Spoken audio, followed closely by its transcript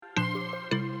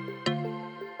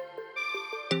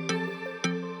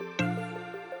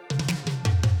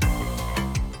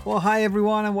Well, hi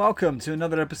everyone, and welcome to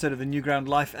another episode of the New Ground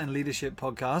Life and Leadership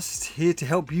Podcast. Here to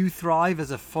help you thrive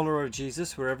as a follower of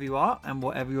Jesus wherever you are and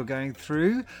whatever you're going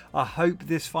through. I hope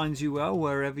this finds you well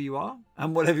wherever you are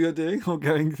and whatever you're doing or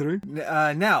going through.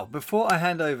 Now, before I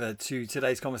hand over to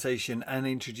today's conversation and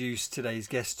introduce today's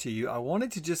guest to you, I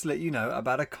wanted to just let you know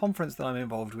about a conference that I'm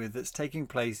involved with that's taking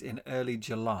place in early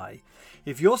July.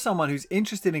 If you're someone who's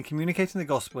interested in communicating the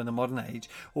gospel in the modern age,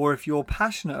 or if you're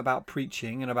passionate about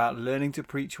preaching and about learning to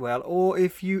preach well, or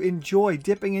if you enjoy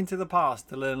dipping into the past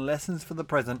to learn lessons for the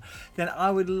present, then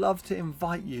I would love to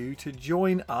invite you to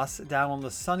join us down on the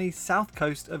sunny south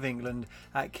coast of England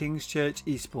at King's Church,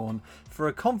 Eastbourne, for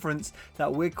a conference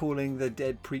that we're calling the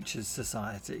Dead Preachers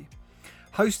Society.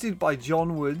 Hosted by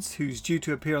John Woods, who's due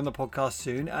to appear on the podcast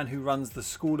soon and who runs the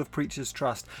School of Preachers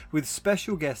Trust, with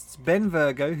special guests Ben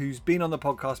Virgo, who's been on the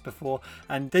podcast before,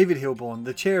 and David Hilborn,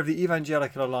 the chair of the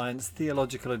Evangelical Alliance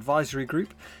Theological Advisory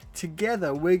Group.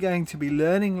 Together, we're going to be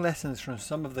learning lessons from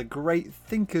some of the great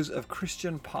thinkers of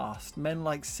Christian past, men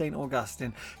like St.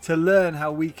 Augustine, to learn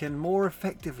how we can more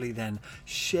effectively then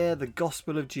share the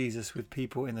gospel of Jesus with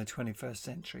people in the 21st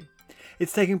century.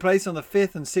 It's taking place on the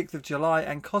 5th and 6th of July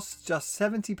and costs just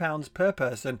 £70 per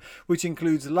person, which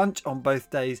includes lunch on both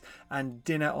days and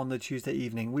dinner on the Tuesday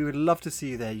evening. We would love to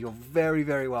see you there. You're very,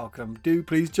 very welcome. Do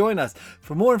please join us.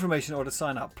 For more information or to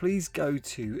sign up, please go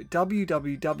to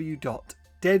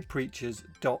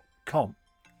www.deadpreachers.com.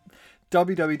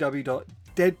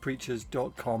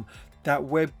 www.deadpreachers.com. That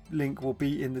web link will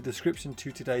be in the description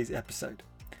to today's episode.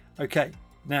 Okay.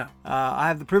 Now, I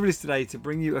have the privilege today to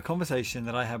bring you a conversation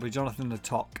that I had with Jonathan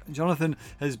Lattock. Jonathan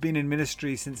has been in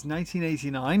ministry since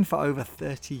 1989 for over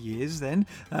 30 years then.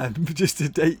 Just to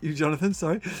date you, Jonathan,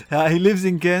 sorry. He lives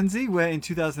in Guernsey, where in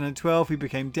 2012 he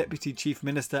became Deputy Chief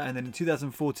Minister, and then in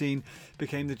 2014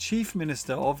 became the Chief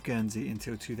Minister of Guernsey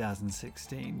until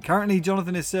 2016. Currently,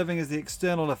 Jonathan is serving as the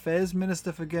External Affairs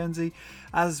Minister for Guernsey,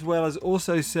 as well as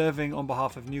also serving on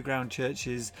behalf of New Ground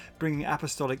Churches, bringing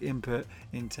apostolic input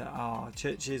into our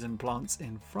churches and plants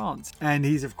in France. And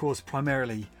he's, of course,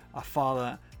 primarily a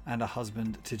father and a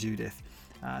husband to Judith.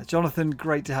 Jonathan,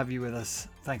 great to have you with us.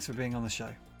 Thanks for being on the show.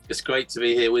 It's great to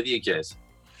be here with you, Jez.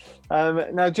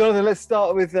 Now, Jonathan, let's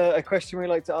start with a question we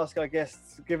like to ask our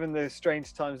guests, given the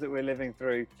strange times that we're living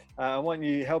through. I want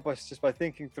you to help us just by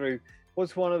thinking through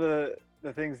what's one of the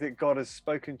things that God has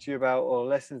spoken to you about or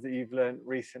lessons that you've learned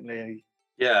recently.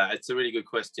 Yeah, it's a really good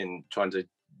question, trying to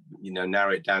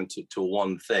narrow it down to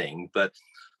one thing. But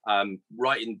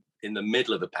right in the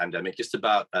middle of the pandemic, just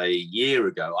about a year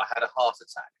ago, I had a heart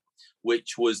attack,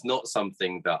 which was not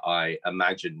something that I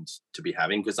imagined to be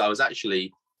having, because I was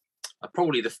actually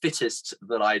probably the fittest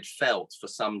that I'd felt for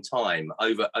some time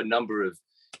over a number of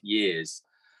years.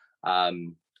 I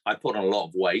put on a lot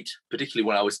of weight, particularly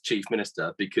when I was Chief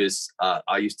Minister, because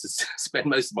I used to spend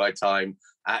most of my time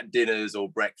at dinners or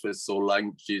breakfasts or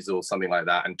lunches or something like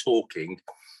that and talking.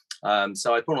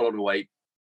 So I put on a lot of weight.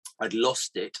 I'd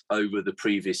lost it over the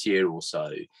previous year or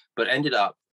so, but ended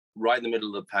up right in the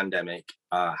middle of the pandemic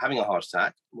having a heart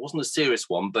attack. It wasn't a serious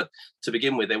one, but to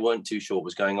begin with, they weren't too sure what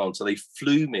was going on. So they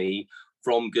flew me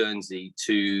from Guernsey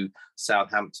to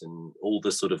Southampton. All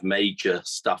the sort of major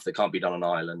stuff that can't be done on an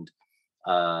island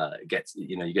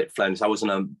you get flown. So I was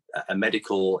on a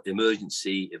medical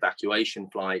emergency evacuation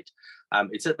flight.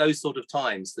 It's at those sort of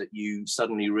times that you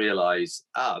suddenly realize,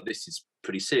 this is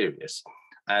pretty serious.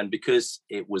 And because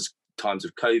it was times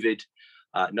of COVID,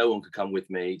 no one could come with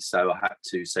me. So I had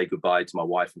to say goodbye to my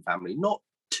wife and family, not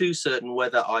too certain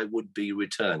whether I would be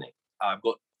returning. We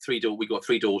got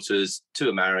three daughters, 2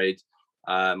 are married.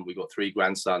 We've got 3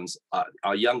 grandsons.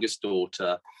 Our youngest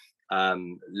daughter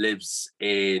lives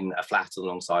in a flat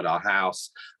alongside our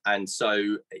house. And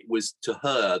so it was to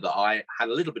her that I had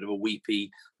a little bit of a weepy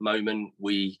moment.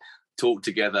 We talked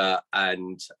together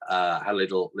and had a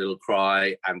little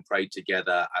cry and prayed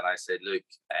together. And I said, look,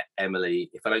 Emily,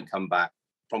 if I don't come back,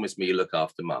 promise me you look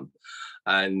after Mum.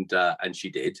 And she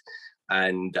did.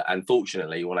 And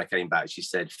unfortunately, when I came back, she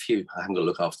said, phew, I haven't got to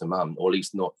look after Mum, or at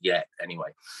least not yet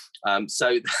anyway.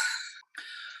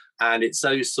 And it's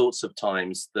those sorts of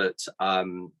times that, I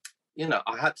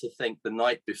had to think the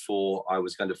night before I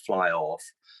was going to fly off,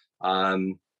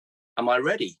 am I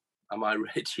ready? Am I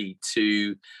ready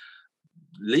to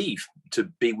leave, to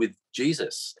be with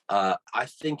Jesus? I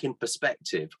think in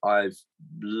perspective, I'm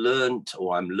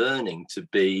learning to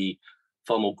be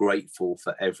far more grateful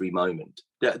for every moment.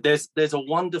 There's a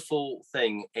wonderful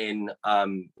thing in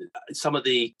some of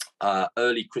the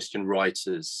early Christian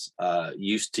writers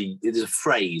there's a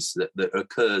phrase that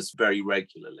occurs very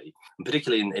regularly, and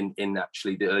particularly in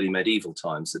actually the early medieval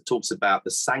times, that talks about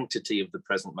the sanctity of the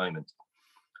present moment.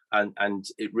 And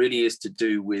it really is to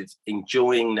do with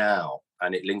enjoying now.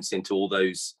 And it links into all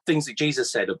those things that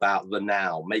Jesus said about the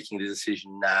now, making the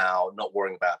decision now, not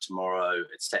worrying about tomorrow,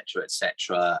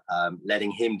 etc., letting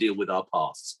him deal with our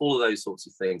pasts, all of those sorts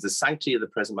of things, the sanctity of the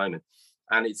present moment.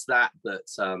 And it's that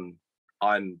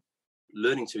I'm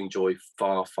learning to enjoy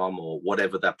far, far more,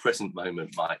 whatever that present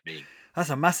moment might be.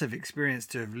 That's a massive experience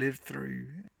to have lived through.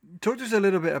 Talk to us a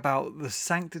little bit about the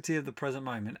sanctity of the present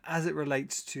moment as it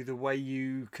relates to the way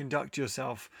you conduct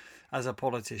yourself as a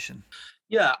politician.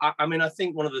 Yeah, I mean, I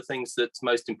think one of the things that's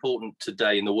most important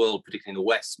today in the world, particularly in the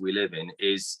West we live in,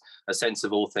 is a sense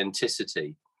of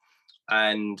authenticity.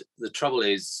 And the trouble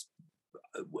is,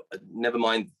 never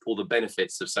mind all the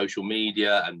benefits of social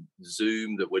media and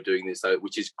Zoom that we're doing this,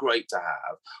 which is great to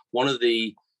have. One of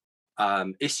the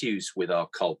issues with our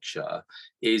culture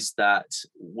is that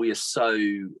we are so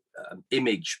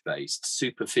image-based,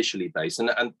 superficially based,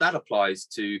 and that applies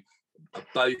to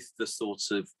both the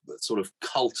sort of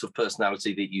cult of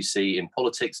personality that you see in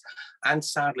politics and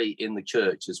sadly in the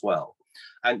church as well.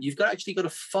 And you've actually got to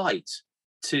fight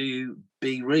to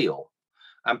be real.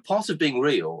 And part of being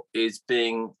real is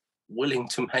being willing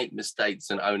to make mistakes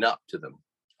and own up to them.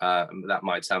 That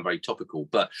might sound very topical,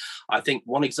 but I think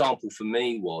one example for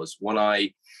me was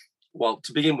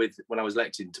to begin with, when I was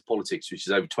elected into politics, which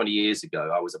is over 20 years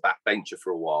ago, I was a backbencher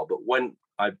for a while. But when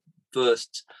I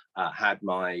first had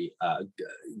my a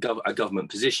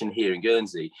government position here in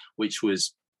Guernsey, which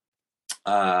was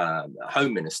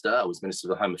Home Minister, I was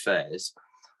Minister of Home Affairs,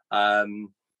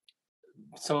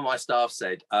 some of my staff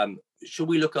said, should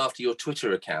we look after your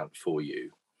Twitter account for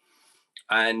you?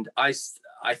 And I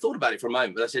thought about it for a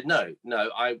moment, but I said, no,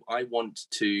 I want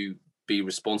to be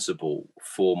responsible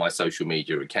for my social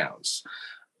media accounts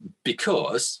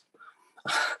because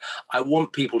I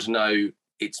want people to know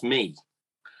it's me.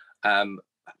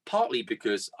 Partly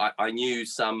because I knew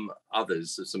some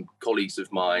others, some colleagues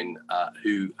of mine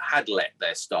who had let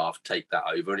their staff take that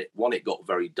over, and it got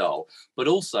very dull. But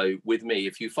also with me,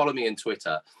 if you follow me on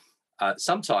Twitter,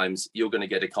 sometimes you're going to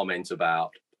get a comment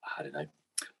about, I don't know,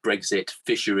 Brexit,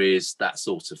 fisheries, that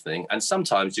sort of thing. And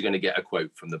sometimes you're going to get a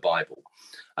quote from the Bible.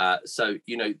 So,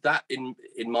 that in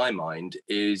my mind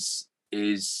is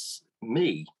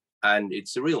me, and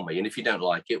it's the real me. And if you don't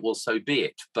like it, well, so be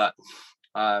it. But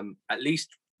at least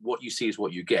what you see is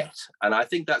what you get. And I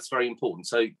think that's very important.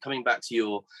 So coming back to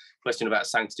your question about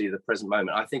sanctity of the present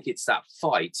moment, I think it's that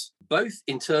fight, both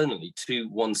internally to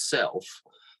oneself,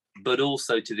 but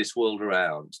also to this world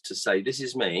around, to say, this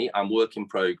is me, I'm work in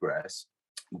progress,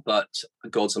 but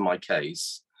God's on my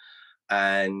case.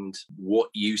 And what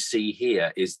you see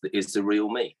here is the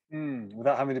real me.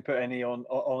 Without having to put any on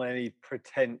any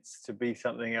pretense to be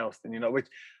something else than you're not, which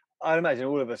I imagine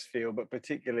all of us feel, but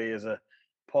particularly as a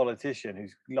politician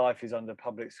whose life is under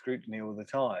public scrutiny all the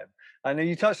time. I know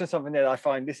you touched on something there that I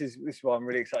find this is why I'm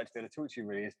really excited to be able to talk to you,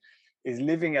 really, is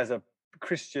living as a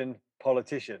Christian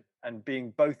politician and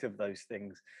being both of those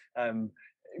things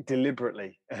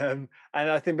deliberately. And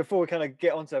I think before we kind of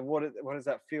get onto what does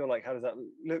that feel like, how does that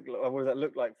look like, what does that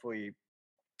look like for you,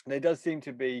 there does seem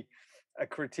to be a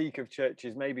critique of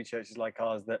churches, maybe churches like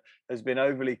ours, that has been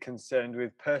overly concerned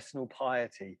with personal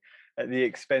piety at the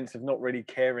expense of not really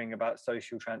caring about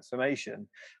social transformation.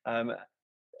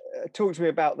 Talk to me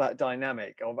about that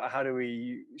dynamic of how do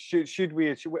we should we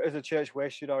as a church, where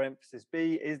should our emphasis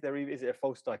be? Is it a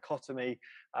false dichotomy?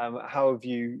 How have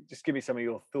you, just give me some of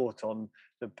your thought on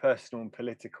the personal and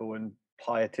political and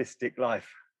pietistic life?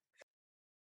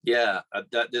 Yeah,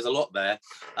 there's a lot there.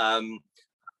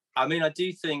 I mean, I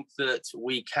do think that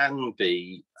we can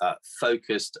be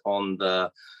focused on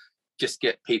just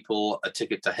get people a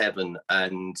ticket to heaven,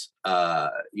 and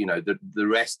the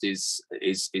rest is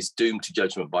doomed to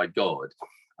judgment by God.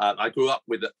 I grew up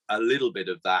with a little bit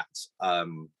of that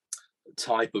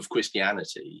type of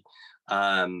Christianity,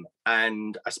 and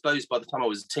I suppose by the time I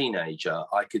was a teenager,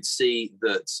 I could see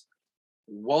that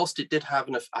whilst it did have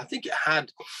I think it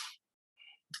had.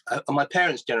 On my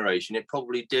parents' generation, it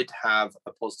probably did have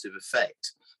a positive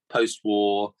effect.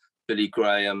 Post-war, Billy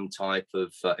Graham type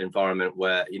of environment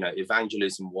where,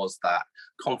 evangelism was that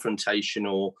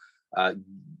confrontational,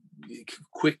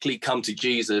 quickly come to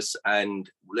Jesus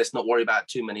and let's not worry about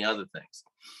too many other things.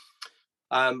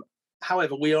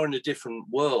 However, we are in a different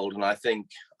world. And I think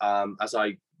as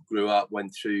I grew up,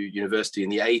 went through university in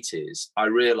the 80s, I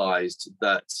realized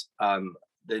that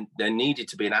there needed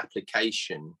to be an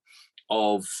application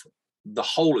of the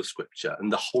whole of Scripture and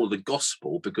the whole of the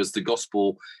gospel, because the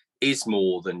gospel is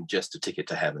more than just a ticket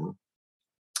to heaven.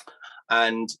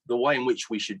 And the way in which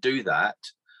we should do that,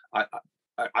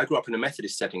 I grew up in a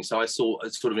Methodist setting, so I saw a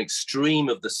sort of extreme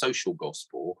of the social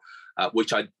gospel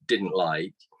which I didn't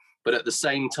like. But at the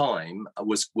same time, I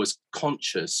was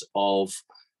conscious of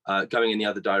going in the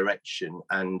other direction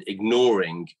and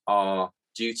ignoring our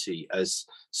duty as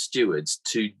stewards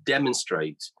to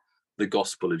demonstrate the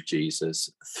gospel of Jesus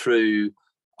through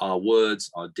our words,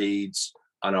 our deeds,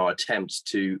 and our attempts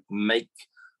to make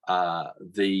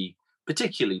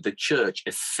particularly the church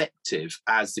effective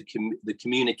as the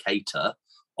communicator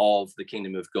of the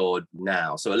kingdom of God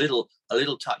now. So a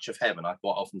little touch of heaven. I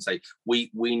quite often say we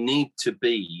need to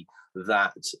be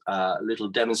that little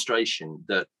demonstration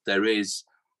that there is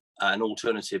an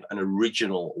alternative, an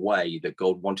original way that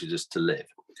God wanted us to live.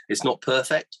 It's not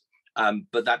perfect,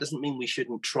 but that doesn't mean we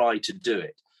shouldn't try to do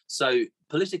it. So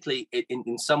politically,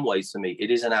 in some ways, for me, it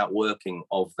is an outworking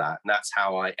of that. And that's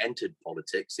how I entered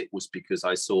politics. It was because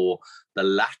I saw the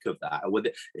lack of that.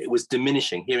 It was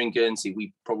diminishing. Here in Guernsey,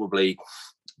 we probably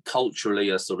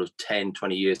culturally are sort of 10,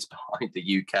 20 years behind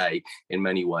the UK in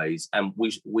many ways. And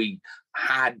we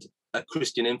had a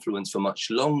Christian influence for much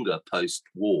longer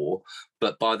post-war.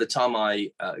 But by the time I,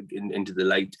 into the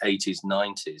late 80s,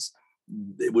 90s,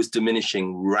 it was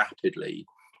diminishing rapidly.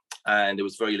 And there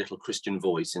was very little Christian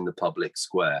voice in the public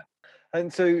square.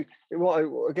 And so,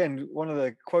 again, one of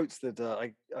the quotes that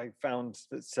I found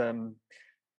that's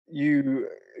you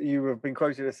have been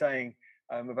quoted as saying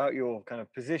about your kind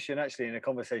of position, actually, in a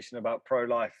conversation about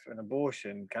pro-life and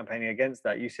abortion, campaigning against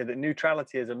that. You said that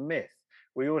neutrality is a myth.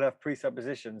 We all have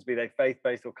presuppositions, be they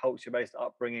faith-based or culture-based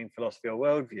upbringing, philosophy, or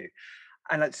worldview.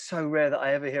 And it's so rare that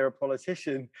I ever hear a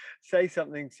politician say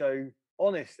something so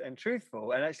honest and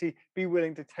truthful and actually be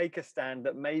willing to take a stand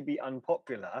that may be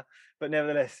unpopular, but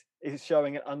nevertheless is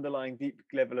showing an underlying deep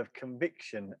level of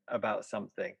conviction about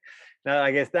something. Now,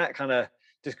 I guess that kind of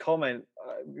just comment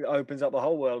opens up the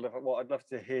whole world of what I'd love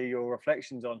to hear your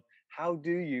reflections on. How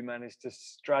do you manage to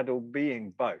straddle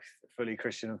being both fully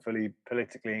Christian and fully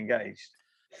politically engaged?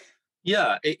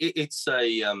 Yeah, it's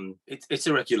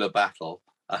a regular battle.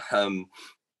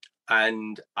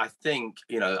 And I think,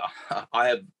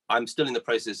 I'm still in the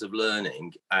process of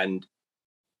learning, and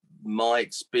my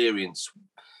experience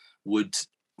would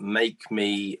make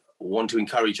me want to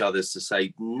encourage others to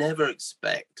say, never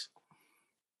expect,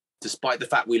 despite the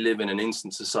fact we live in an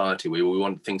instant society where we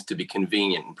want things to be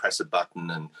convenient and press a button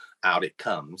and out it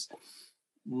comes,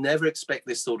 never expect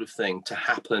this sort of thing to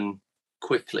happen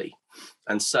quickly.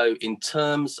 And so in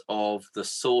terms of the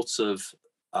sorts of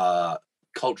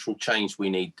cultural change we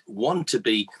need, one, to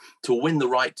win the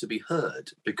right to be heard,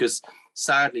 because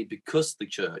sadly, because the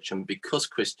church and because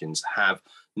Christians have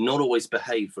not always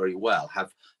behaved very well,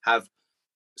 have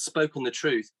spoken the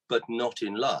truth but not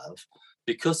in love,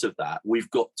 because of that, we've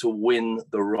got to win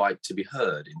the right to be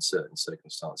heard in certain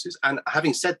circumstances. And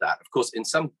having said that, of course, in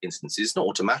some instances, it's not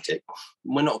automatic.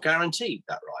 We're not guaranteed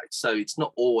that right. So it's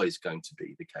not always going to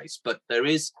be the case. But there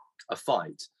is a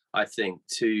fight, I think,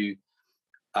 to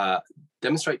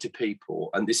demonstrate to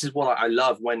people, and this is what I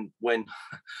love when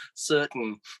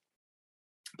certain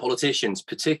politicians,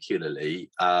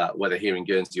 particularly whether here in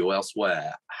Guernsey or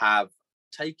elsewhere, have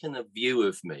taken a view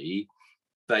of me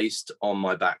based on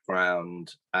my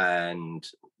background and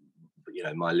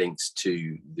my links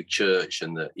to the church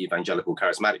and the evangelical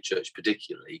charismatic church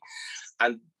particularly,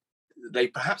 and they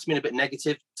perhaps been a bit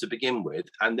negative to begin with,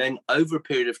 and then over a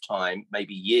period of time,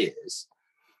 maybe years,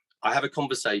 I have a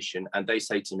conversation and they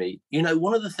say to me,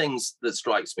 one of the things that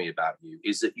strikes me about you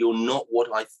is that you're not what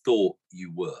I thought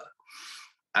you were.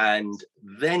 And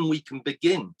then we can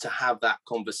begin to have that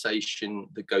conversation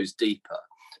that goes deeper.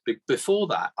 But before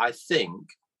that, I think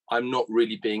I'm not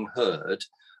really being heard,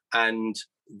 and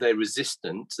they're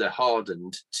resistant, they're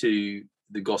hardened to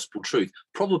the gospel truth,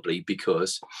 probably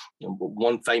because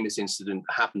one famous incident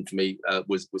happened to me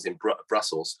was in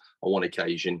Brussels on one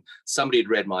occasion. Somebody had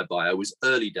read my bio. It was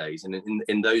early days, and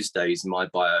in those days, in my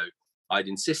bio, I'd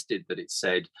insisted that it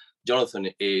said, Jonathan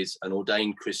is an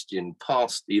ordained Christian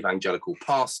evangelical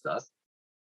pastor.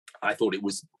 I thought it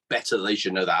was better they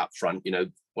should know that up front.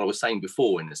 What I was saying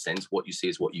before, in a sense, what you see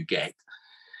is what you get.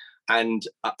 And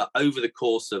over the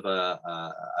course of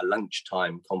a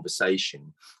lunchtime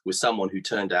conversation with someone who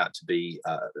turned out to be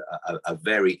a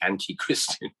very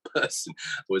anti-Christian person,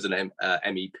 was an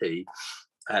MEP,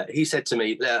 he said to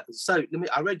me,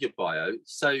 I read your bio,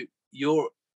 so you're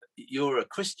a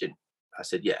Christian? I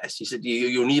said, yes. He said,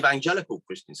 you're an evangelical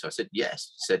Christian? So I said,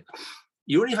 yes. He said,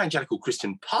 you're an evangelical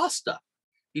Christian pastor?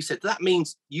 He said, that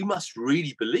means you must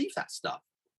really believe that stuff.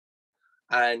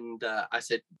 And I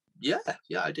said, yeah,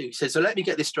 I do. He said, so let me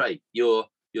get this straight. You're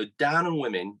down on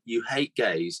women, you hate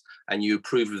gays, and you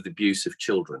approve of the abuse of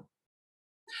children.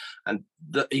 And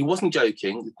he wasn't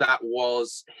joking. That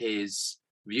was his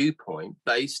viewpoint,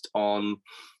 based on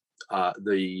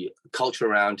the culture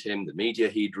around him, the media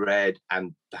he'd read,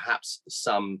 and perhaps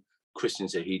some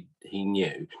Christians that he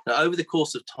knew. Now, over the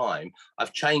course of time,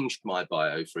 I've changed my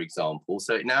bio, for example,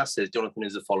 so it now says Jonathan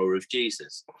is a follower of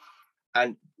Jesus.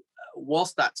 And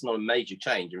whilst that's not a major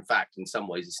change, in fact, in some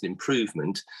ways it's an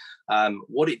improvement,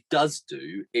 what it does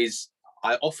do is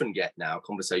I often get now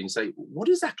conversations say, what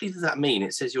exactly does that mean?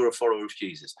 It says you're a follower of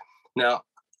Jesus. Now,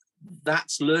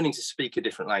 that's learning to speak a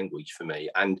different language for me.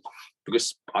 And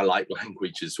because I like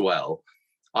language as well,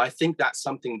 I think that's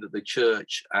something that the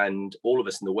church and all of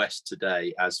us in the West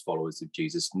today as followers of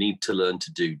Jesus need to learn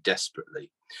to do desperately,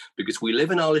 because we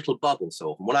live in our little bubble so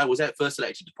often. When I was first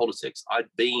elected to politics, I'd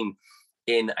been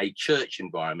in a church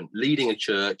environment, leading a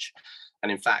church,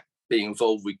 and in fact, being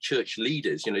involved with church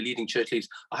leaders, leading church leaders.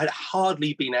 I had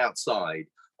hardly been outside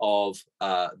of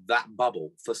that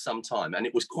bubble for some time. And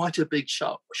it was quite a big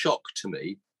shock to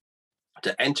me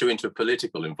to enter into a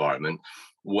political environment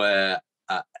where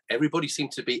everybody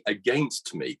seemed to be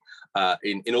against me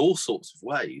in all sorts of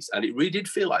ways. And it really did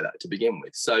feel like that to begin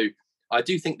with. So I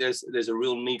do think there's a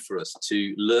real need for us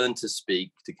to learn to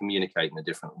speak, to communicate in a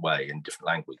different way, in different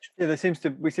language. Yeah, we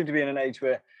seem to be in an age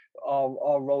where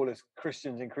our role as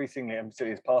Christians increasingly, and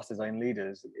particularly as pastors and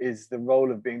leaders, is the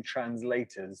role of being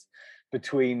translators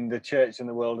between the church and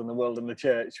the world and the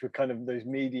church. We're kind of those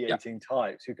mediating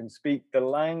types who can speak the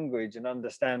language and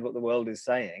understand what the world is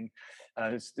saying,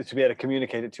 to be able to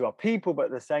communicate it to our people, but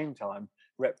at the same time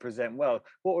represent well.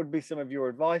 What would be some of your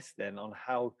advice then on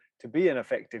how to be an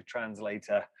effective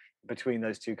translator between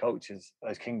those two cultures,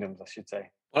 those kingdoms, I should say?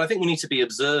 Well, I think we need to be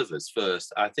observers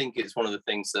first. I think it's one of the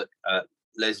things that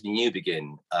Leslie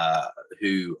Newbegin,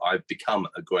 who I've become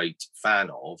a great fan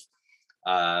of,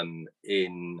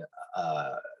 in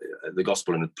the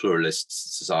Gospel in a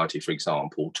Pluralist Society, for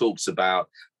example, talks about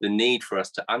the need for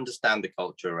us to understand the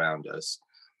culture around us,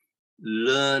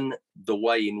 learn the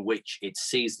way in which it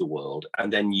sees the world,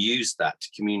 and then use that to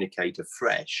communicate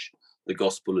afresh the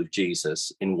gospel of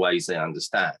Jesus in ways they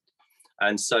understand.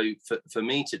 And so for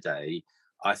me today,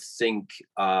 I think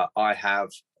I have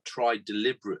tried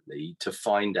deliberately to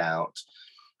find out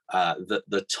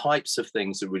the types of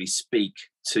things that really speak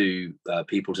to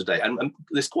people today. And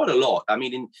there's quite a lot. I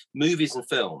mean, in movies and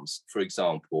films, for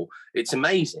example, it's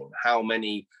amazing how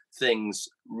many things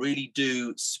really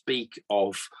do speak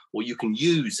of, or you can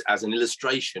use as an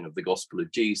illustration of the gospel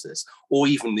of Jesus, or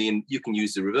even you can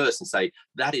use the reverse and say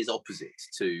that is opposite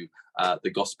to the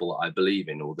gospel I believe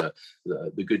in, or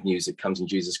the good news that comes in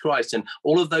Jesus Christ. And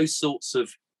all of those sorts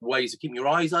of ways of keeping your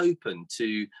eyes open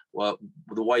to the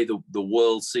way the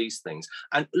world sees things.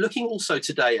 And looking also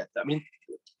today,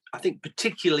 I think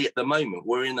particularly at the moment,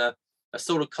 we're in a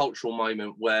sort of cultural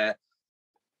moment where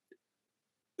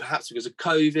perhaps because of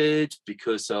COVID,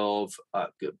 because of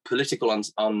political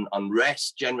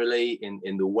unrest generally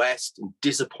in the West, and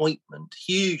disappointment,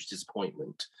 huge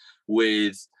disappointment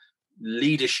with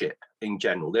leadership in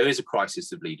general. There is a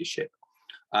crisis of leadership.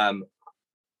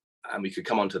 And we could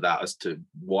come on to that as to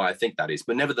why I think that is.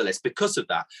 But nevertheless, because of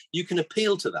that, you can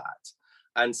appeal to that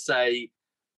and say,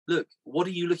 look, what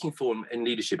are you looking for in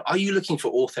leadership? Are you looking for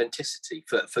authenticity,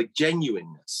 for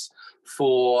genuineness,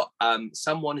 for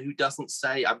someone who doesn't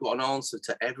say, I've got an answer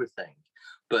to everything,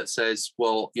 but says,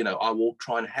 well, I will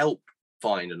try and help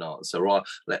find an answer, or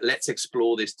let's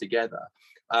explore this together.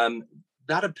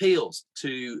 That appeals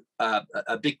to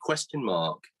a big question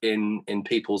mark in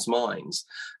people's minds.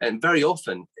 And very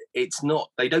often it's not,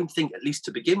 they don't think, at least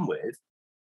to begin with,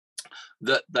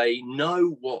 that they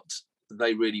know what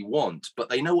they really want, but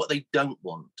they know what they don't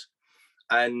want.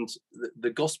 And the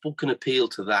gospel can appeal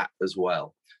to that as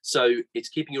well. So it's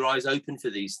keeping your eyes open for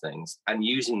these things and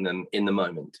using them in the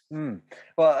moment.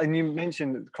 Well, and you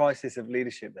mentioned the crisis of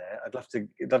leadership there. I'd love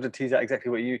to tease out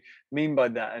exactly what you mean by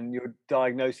that and your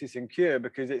diagnosis and cure,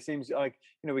 because it seems like,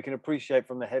 we can appreciate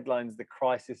from the headlines the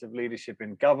crisis of leadership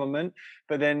in government,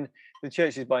 but then the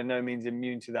church is by no means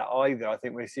immune to that either. I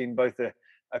think we're seeing both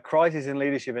a crisis in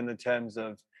leadership in the terms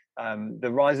of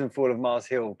the Rise and Fall of Mars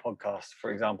Hill podcast,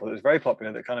 for example, that was very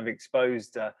popular, that kind of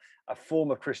exposed a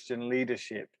former Christian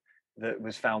leadership that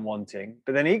was found wanting.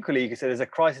 But then equally, you could say there's a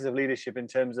crisis of leadership in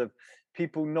terms of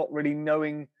people not really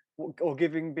knowing or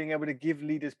being able to give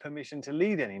leaders permission to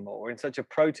lead anymore. We're in such a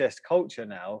protest culture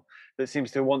now that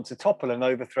seems to want to topple and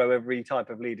overthrow every type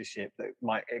of leadership that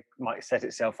might set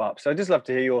itself up. So I'd just love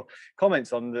to hear your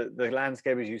comments on the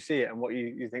landscape as you see it and what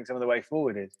you think some of the way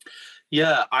forward is.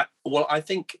 Yeah, I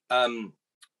think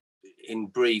in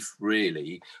brief,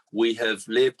 really, we have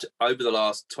lived over the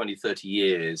last 20, 30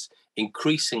 years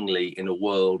increasingly in a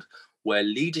world where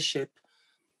leadership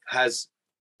has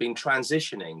been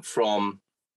transitioning from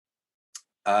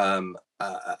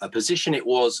a position. It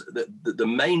was the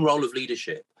main role of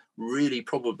leadership, really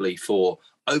probably for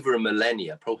over a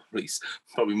millennia,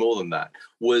 probably more than that,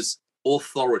 was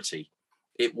authority.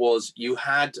 It was, you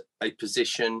had a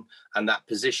position, and that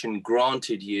position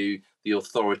granted you the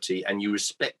authority, and you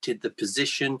respected the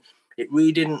position. It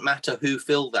really didn't matter who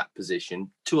filled that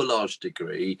position to a large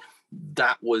degree.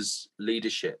 That was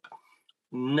leadership.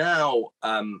 Now,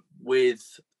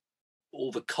 with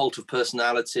all the cult of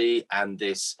personality and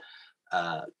this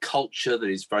culture that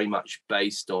is very much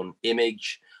based on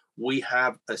image, we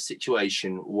have a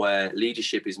situation where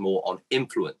leadership is more on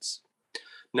influence.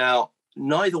 Now,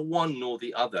 neither one nor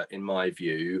the other, in my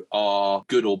view, are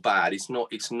good or bad. It's not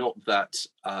that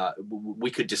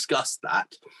we could discuss that.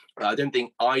 I don't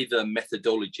think either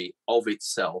methodology of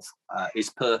itself is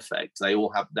perfect. They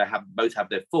both have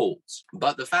their faults.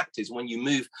 But the fact is, when you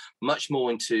move much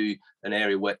more into an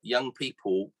area where young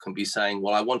people can be saying,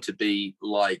 well, I want to be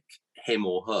like him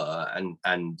or her,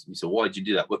 and you say, why did you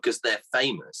do that? Well, because they're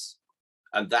famous,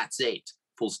 and that's it,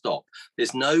 full stop.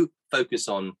 There's no focus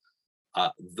on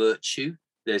virtue.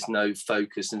 There's no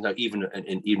focus, and no, even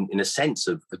in a sense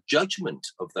of judgment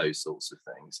of those sorts of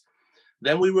things.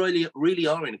 Then we really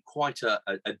are in quite a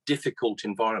difficult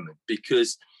environment,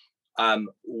 because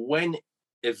when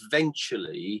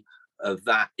eventually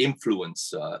that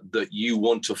influencer that you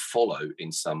want to follow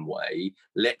in some way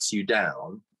lets you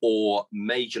down, or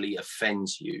majorly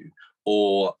offends you,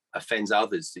 or offends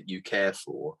others that you care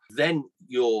for, then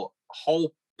your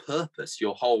whole purpose,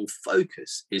 your whole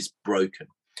focus is broken.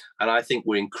 And I think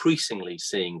we're increasingly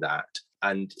seeing that.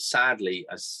 And sadly,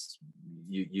 as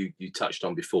you touched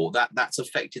on before, that's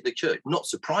affected the church. Not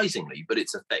surprisingly, but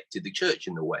it's affected the church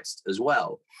in the West as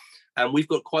well. And we've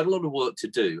got quite a lot of work to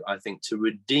do, I think, to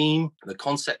redeem the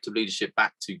concept of leadership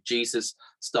back to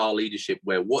Jesus-style leadership,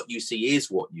 where what you see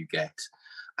is what you get,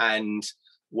 and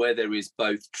where there is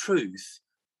both truth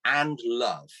and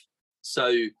love.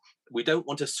 So we don't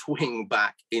want to swing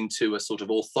back into a sort of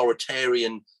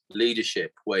authoritarian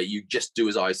leadership where you just do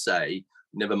as I say,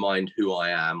 never mind who I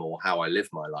am or how I live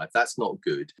my life. That's not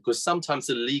good, because sometimes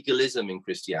the legalism in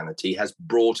Christianity has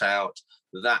brought out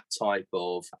that type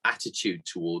of attitude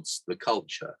towards the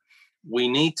culture. We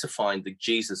need to find the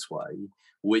Jesus way,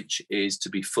 which is to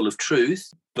be full of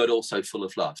truth, but also full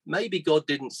of love. Maybe God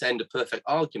didn't send a perfect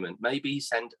argument. Maybe he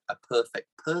sent a perfect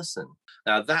person.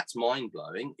 Now, that's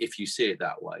mind-blowing if you see it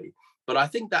that way. But I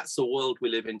think that's the world we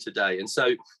live in today. And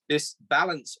so this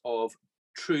balance of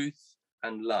truth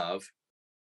and love,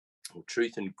 or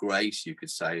truth and grace, you could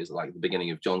say, is like the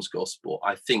beginning of John's gospel.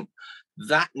 I think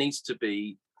that needs to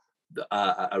be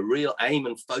a real aim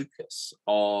and focus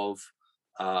of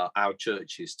our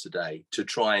churches today, to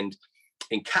try and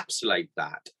encapsulate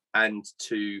that and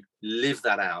to live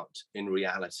that out in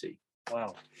reality.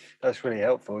 Wow, that's really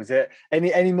helpful. Is there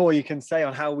any more you can say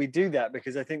on how we do that?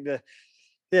 Because I think the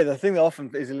thing that often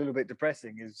is a little bit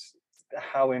depressing is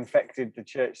how infected the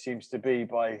church seems to be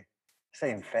by, I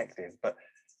say infected, but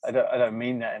I don't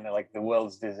mean that in like the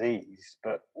world's disease,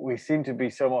 but we seem to be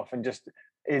so often just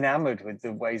enamored with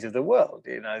the ways of the world,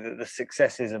 the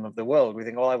successism of the world. We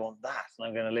think, oh, I want that and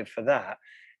I'm going to live for that.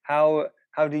 How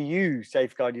do you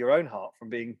safeguard your own heart from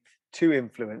being too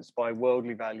influenced by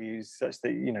worldly values, such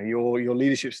that your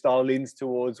leadership style leans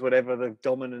towards whatever the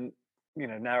dominant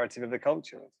narrative of the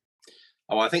culture is?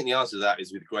 Oh, I think the answer to that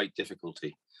is with great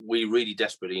difficulty. We really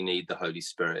desperately need the Holy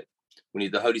Spirit. We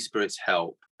need the Holy Spirit's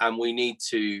help, and we need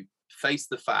to face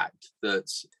the fact that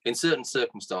in certain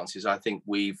circumstances, I think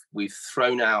we've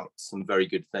thrown out some very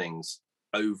good things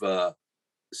over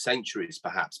centuries,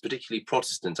 perhaps, particularly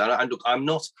Protestants. And look, I'm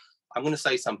going to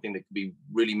say something that could be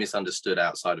really misunderstood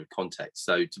outside of context.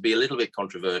 So to be a little bit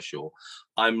controversial,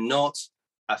 I'm not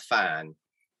a fan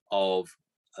of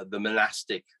the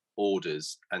monastic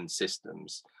orders and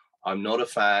systems. I'm not a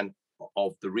fan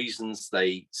of the reasons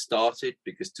they started,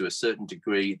 because to a certain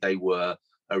degree they were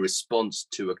a response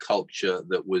to a culture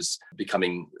that was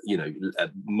becoming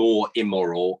more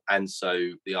immoral, and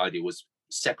so the idea was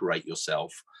separate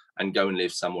yourself and go and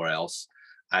live somewhere else,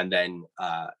 and then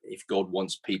if God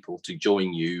wants people to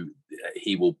join you,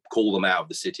 he will call them out of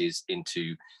the cities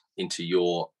into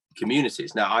your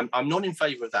communities. Now, I'm not in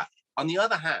favor of that. On the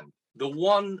other hand, the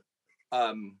one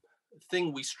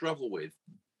thing we struggle with,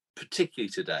 particularly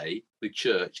today, the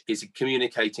church, is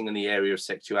communicating in the area of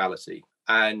sexuality.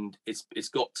 And it's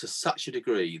got to such a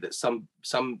degree that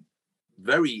some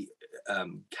very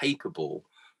capable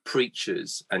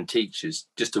preachers and teachers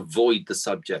just avoid the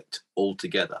subject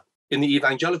altogether. In the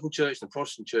evangelical church and the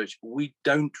Protestant church, we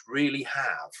don't really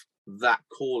have that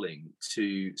calling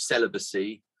to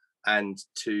celibacy and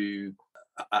to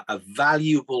a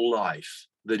valuable life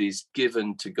that is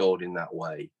given to God in that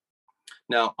way.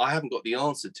 Now, I haven't got the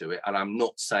answer to it, and I'm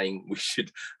not saying we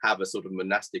should have a sort of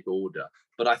monastic order,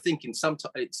 but I think in some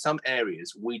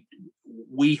areas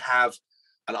we have,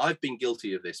 and I've been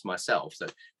guilty of this myself, so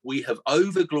we have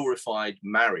over-glorified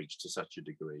marriage to such a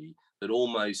degree that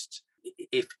almost,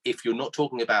 if you're not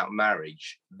talking about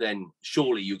marriage, then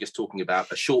surely you're just talking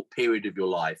about a short period of your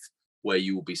life where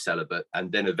you will be celibate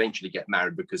and then eventually get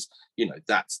married because, you know,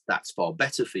 that's far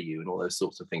better for you and all those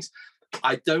sorts of things.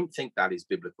 I don't think that is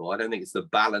biblical. I don't think it's the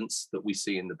balance that we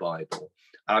see in the Bible.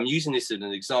 And I'm using this as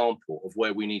an example of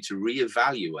where we need to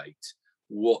reevaluate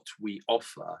what we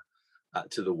offer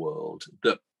to the world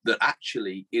that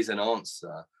actually is an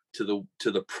answer to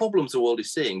the problems the world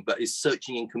is seeing, but is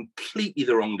searching in completely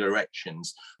the wrong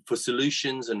directions for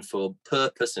solutions and for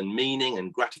purpose and meaning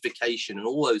and gratification and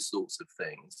all those sorts of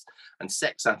things. And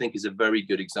sex, I think, is a very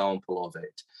good example of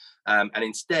it. And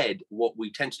instead, what we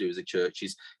tend to do as a church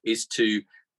is to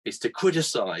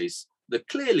criticize the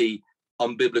clearly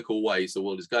unbiblical ways the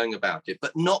world is going about it,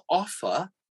 but not offer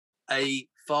a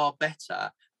far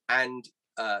better and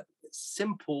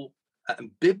simple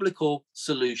and biblical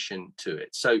solution to it.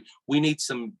 So we need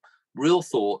some real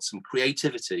thoughts and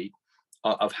creativity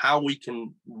of how we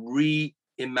can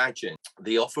reimagine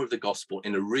the offer of the gospel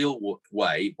in a real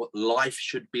way, what life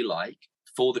should be like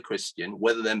for the Christian,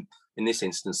 whether then in this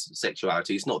instance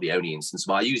sexuality is not the only instance,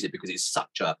 but I use it because it's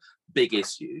such a big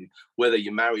issue, whether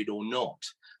you're married or not.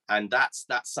 And that's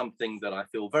something that I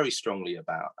feel very strongly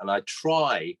about, and I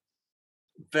try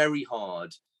very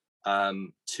hard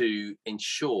to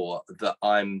ensure that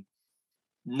I'm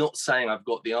not saying I've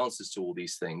got the answers to all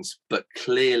these things, but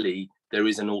clearly there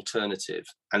is an alternative,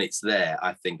 and it's there,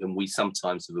 I think, and we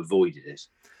sometimes have avoided it.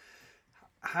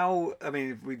 I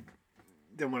mean, we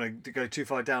don't want to go too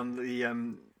far down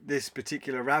the this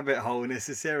particular rabbit hole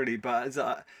necessarily, but as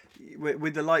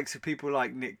with the likes of people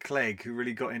like Nick Clegg, who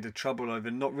really got into trouble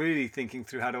over not really thinking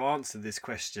through how to answer this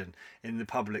question in the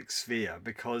public sphere,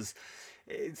 because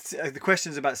the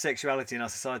questions about sexuality in our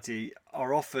society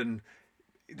are often,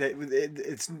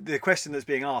 it's the question that's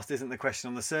being asked isn't the question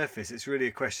on the surface. It's really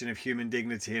a question of human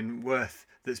dignity and worth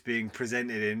that's being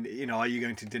presented in, you know, are you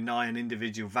going to deny an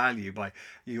individual value by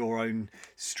your own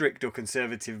strict or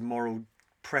conservative moral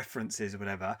preferences or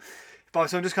whatever. But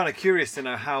so I'm just kind of curious to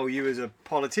know how you as a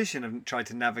politician have tried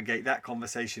to navigate that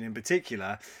conversation in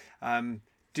particular.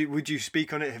 Would you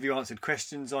speak on it? Have you answered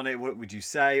questions on it? What would you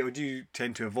say? Or do you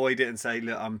tend to avoid it and say,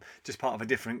 look, I'm just part of a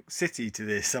different city to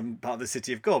this. I'm part of the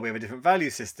city of God. We have a different value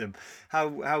system.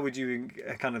 How would you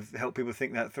kind of help people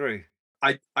think that through?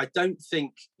 I don't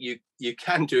think you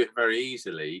can do it very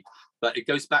easily, but it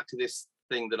goes back to this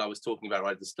thing that I was talking about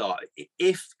right at the start.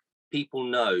 If people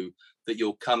know that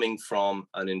you're coming from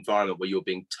an environment where you're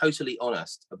being totally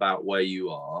honest about where you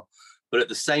are, but at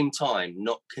the same time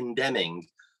not condemning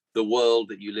the world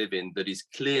that you live in that is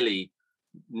clearly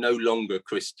no longer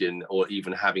Christian or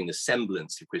even having the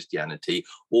semblance of Christianity,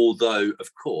 although of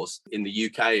course in the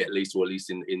UK at least, or at least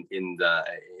in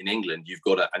England, you've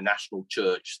got a national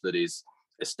church that is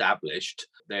established.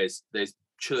 There's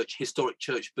historic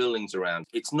church buildings around.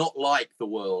 It's not like the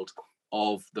world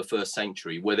of the first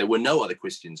century where there were no other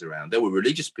Christians around. There were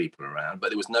religious people around, but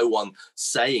there was no one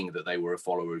saying that they were a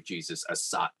follower of Jesus as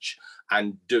such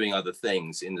and doing other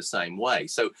things in the same way.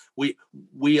 So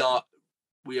we are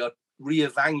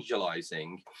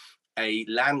re-evangelizing a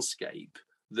landscape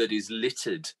that is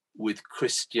littered with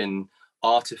Christian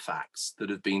artifacts that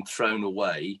have been thrown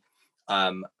away,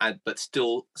 but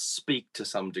still speak to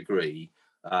some degree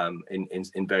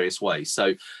in various ways.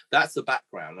 So that's the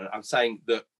background. And I'm saying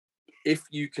that if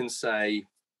you can say,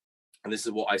 and this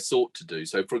is what I sought to do.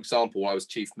 So, for example, when I was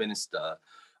chief minister,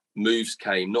 moves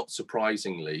came, not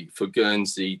surprisingly, for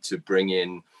Guernsey to bring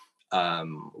in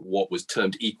what was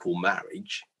termed equal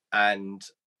marriage. And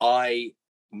I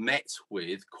met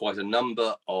with quite a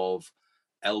number of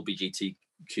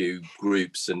LGBTQ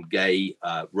groups and gay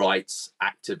rights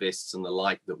activists and the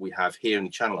like that we have here in the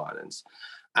Channel Islands,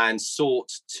 and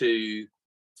sought to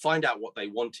find out what they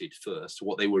wanted first,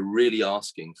 what they were really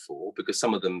asking for, because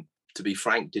some of them, to be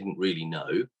frank, didn't really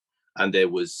know. And there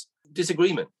was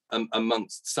disagreement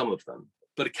amongst some of them.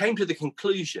 But it came to the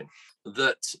conclusion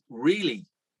that really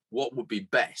what would be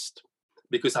best,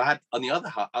 because I had on the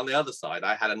other side,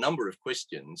 I had a number of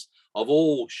Christians of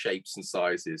all shapes and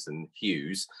sizes and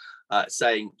hues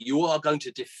saying, you are going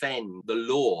to defend the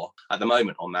law at the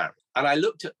moment on marriage. And I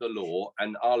looked at the law,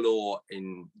 and our law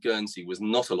in Guernsey was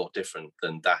not a lot different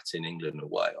than that in England and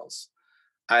Wales.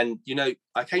 And, you know,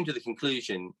 I came to the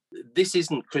conclusion, this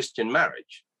isn't Christian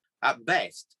marriage. At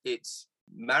best, it's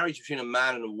marriage between a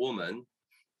man and a woman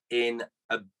in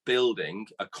a building,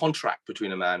 a contract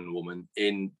between a man and a woman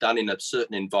done in a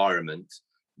certain environment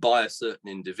by a certain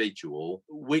individual,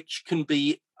 which can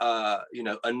be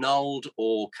annulled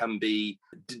or can be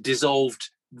dissolved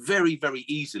very, very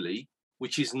easily,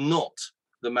 which is not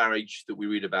the marriage that we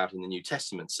read about in the New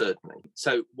Testament, certainly.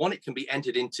 So one, it can be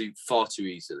entered into far too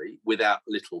easily without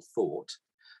little thought.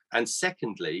 And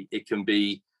secondly, it can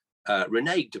be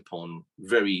reneged upon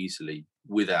very easily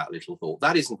without little thought.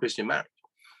 That isn't Christian marriage.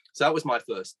 So that was my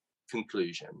first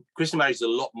conclusion. Christian marriage is a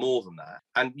lot more than that.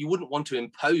 And you wouldn't want to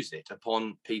impose it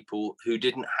upon people who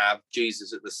didn't have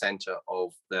Jesus at the center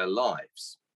of their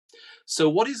lives. So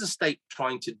what is the state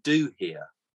trying to do here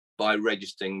by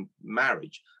registering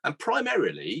marriage? And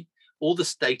primarily, all the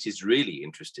state is really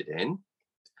interested in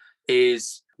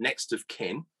is next of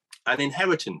kin and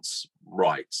inheritance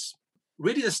rights.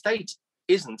 Really, the state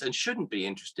isn't and shouldn't be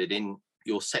interested in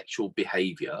your sexual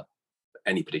behavior,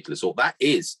 any particular sort. That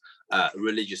is a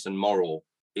religious and moral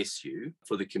issue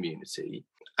for the community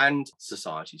and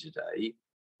society today.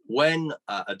 When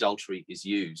adultery is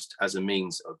used as a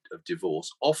means of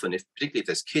divorce, often, particularly if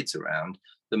there's kids around,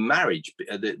 the marriage,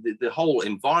 the whole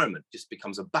environment just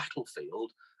becomes a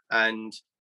battlefield, and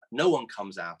no one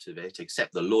comes out of it,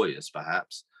 except the lawyers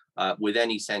perhaps, with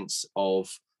any sense of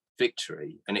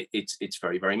victory. And it's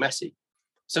very, very messy.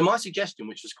 So my suggestion,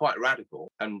 which was quite radical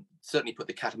and certainly put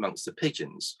the cat amongst the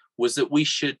pigeons, was that we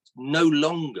should no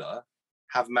longer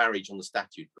have marriage on the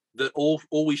statute. That all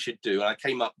we should do, and I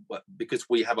came up, because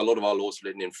we have a lot of our laws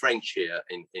written in French here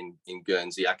in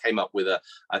Guernsey, I came up with a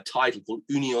title called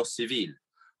Union Civile,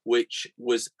 which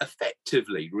was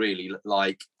effectively really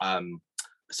like a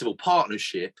civil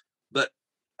partnership, but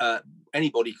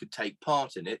anybody could take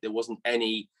part in it. There wasn't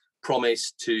any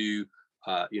promise to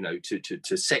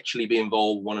sexually be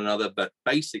involved with one another, but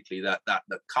basically that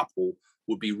the couple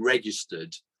would be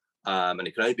registered, and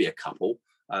it can only be a couple,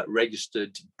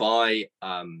 registered by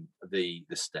the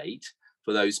state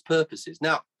for those purposes.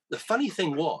 Now, the funny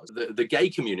thing was the gay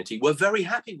community were very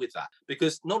happy with that,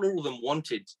 because not all of them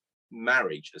wanted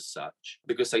marriage as such,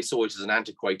 because they saw it as an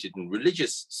antiquated and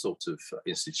religious sort of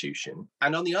institution.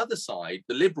 And on the other side,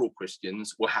 the liberal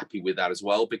Christians were happy with that as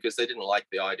well, because they didn't like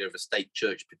the idea of a state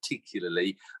church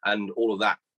particularly, and all of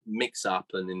that mix up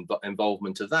and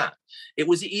involvement of that. It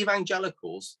was the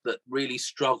evangelicals that really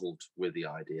struggled with the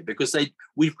idea, because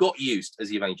we've got used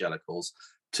as evangelicals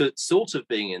to sort of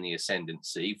being in the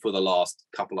ascendancy for the last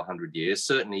couple of hundred years.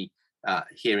 Certainly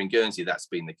here in Guernsey, that's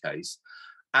been the case.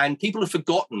 And people have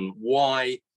forgotten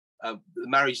why the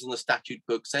marriage is in the statute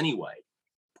books anyway.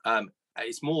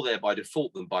 It's more there by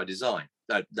default than by design.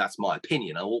 That's my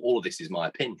opinion. All of this is my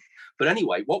opinion. But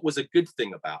anyway, what was a good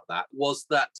thing about that was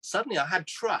that suddenly I had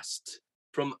trust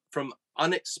from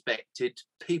unexpected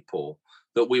people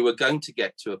that we were going to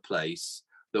get to a place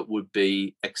that would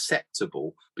be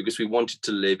acceptable, because we wanted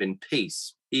to live in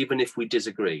peace, even if we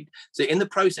disagreed. So in the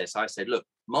process, I said, look,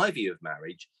 my view of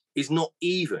marriage is not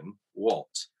even what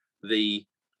the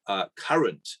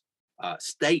current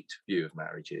state view of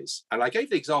marriage is. And I gave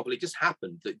the example, it just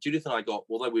happened that Judith and I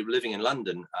although we were living in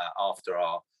London after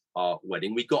our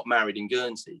wedding, we got married in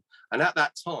Guernsey. And at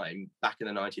that time, back in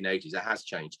the 1980s, it has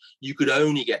changed. You could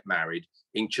only get married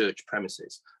in church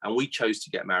premises. And we chose to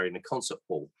get married in a concert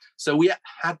hall. So we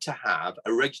had to have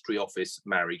a registry office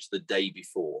marriage the day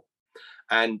before.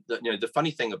 And the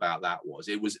funny thing about that was,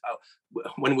 it was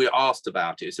when we were asked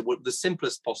about it, said, well, the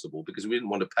simplest possible, because we didn't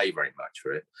want to pay very much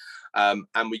for it.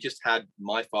 And we just had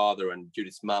my father and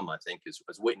Judith's mum, I think,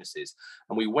 as witnesses.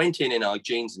 And we went in our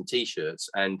jeans and T-shirts,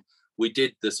 and we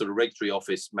did the sort of registry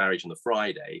office marriage on the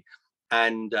Friday.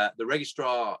 And the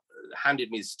registrar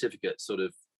handed me the certificate sort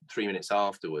of 3 minutes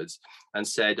afterwards and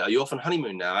said, "Are you off on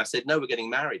honeymoon now?" I said, "No, we're getting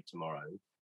married tomorrow."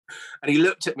 And he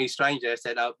looked at me strangely. I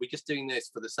said, "Oh, we're just doing this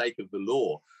for the sake of the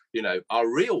law. Our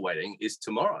real wedding is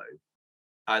tomorrow.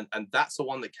 And that's the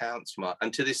one that counts for us."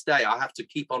 And to this day, I have to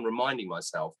keep on reminding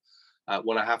myself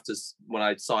when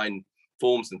I sign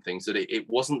forms and things, that it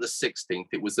wasn't the 16th,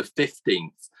 it was the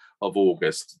 15th of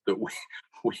August that we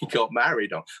got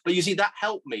married on. But you see, that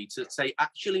helped me to say,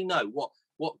 actually, no,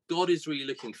 what God is really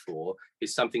looking for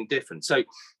is something different. So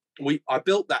I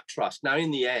built that trust. Now,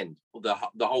 in the end, the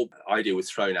whole idea was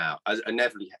thrown out, as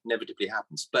inevitably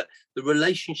happens. But the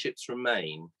relationships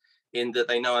remain, in that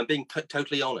they know I'm being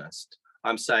totally honest.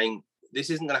 I'm saying, this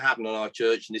isn't going to happen in our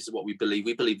church, and this is what we believe.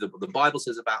 We believe that what the Bible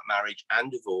says about marriage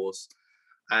and divorce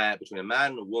between a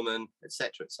man and a woman,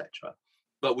 etc., etc.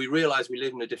 But we realize we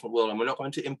live in a different world, and we're not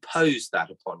going to impose that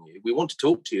upon you. We want to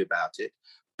talk to you about it,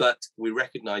 but we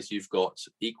recognize you've got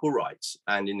equal rights.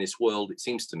 And in this world, it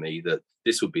seems to me that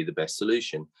this would be the best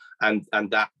solution. And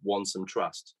that won some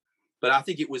trust. But I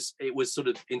think it was sort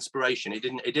of inspiration. It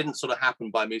didn't sort of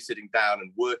happen by me sitting down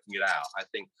and working it out. I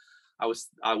think I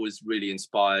was really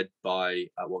inspired by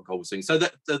what God was doing. So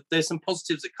that there's some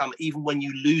positives that come even when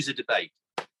you lose a debate.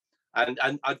 And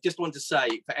I just want to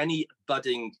say, for any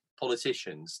budding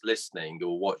politicians listening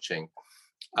or watching,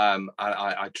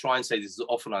 I try and say this as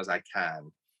often as I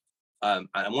can. And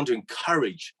I want to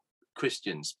encourage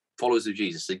Christians, followers of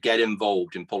Jesus, to get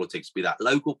involved in politics, be that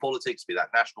local politics, be that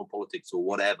national politics, or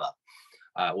whatever,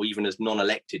 or even as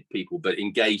non-elected people, but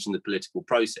engage in the political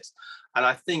process. And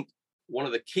I think one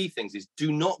of the key things is,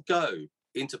 do not go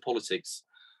into politics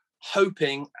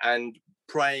hoping and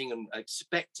praying and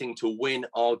expecting to win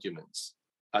arguments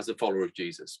as a follower of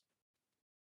Jesus.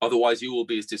 Otherwise, you will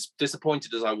be as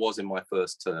disappointed as I was in my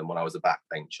first term when I was a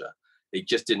backbencher. It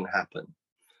just didn't happen.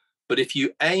 But if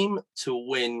you aim to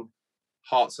win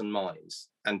hearts and minds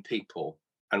and people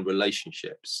and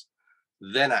relationships,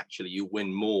 then actually you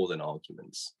win more than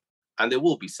arguments. And there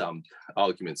will be some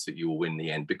arguments that you will win in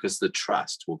the end, because the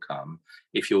trust will come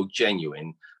if you're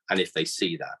genuine and if they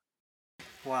see that.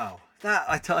 Wow, that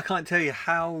I can't tell you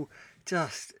how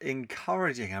just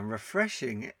encouraging and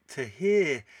refreshing to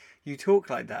hear you talk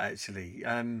like that, actually.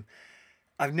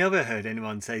 I've never heard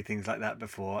anyone say things like that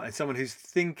before. As someone who's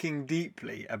thinking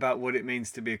deeply about what it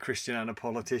means to be a Christian and a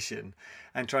politician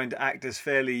and trying to act as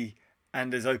fairly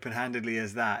and as open-handedly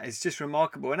as that, it's just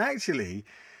remarkable. And actually,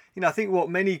 I think what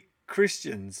many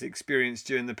Christians experienced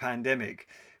during the pandemic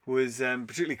was,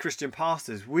 particularly Christian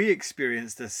pastors, we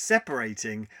experienced a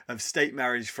separating of state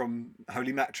marriage from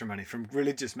holy matrimony, from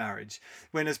religious marriage.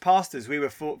 When as pastors, we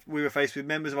were faced with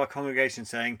members of our congregation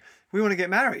saying, we want to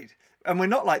get married. And we're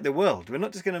not like the world. We're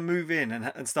not just going to move in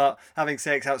and start having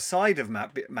sex outside of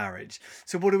marriage.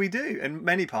 So what do we do? And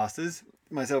many pastors,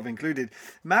 myself included,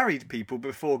 married people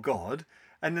before God,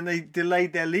 and then they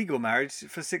delayed their legal marriage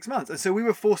for 6 months. And so we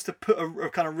were forced to put a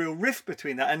kind of real rift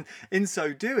between that. And in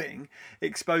so doing,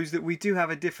 exposed that we do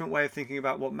have a different way of thinking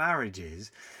about what marriage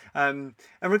is. And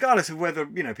regardless of whether,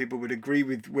 people would agree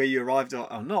with where you arrived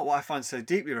or not, what I find so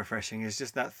deeply refreshing is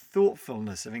just that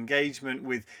thoughtfulness of engagement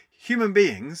with human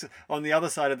beings on the other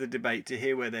side of the debate to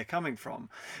hear where they're coming from.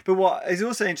 But what is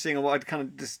also interesting, and what I'd kind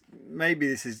of just, maybe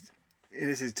this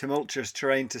is tumultuous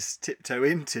terrain to tiptoe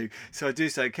into, so I do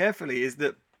so carefully, is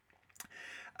that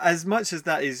as much as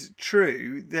that is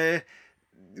true,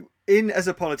 as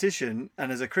a politician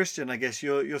and as a Christian, I guess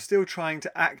you're still trying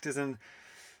to act as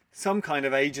some kind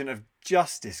of agent of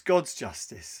justice, God's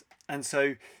justice. And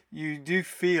so you do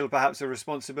feel perhaps a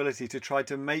responsibility to try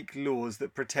to make laws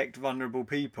that protect vulnerable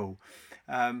people.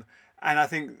 And I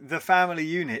think the family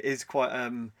unit is quite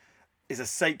is a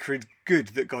sacred good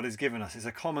that God has given us. It's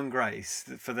a common grace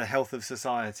for the health of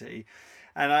society.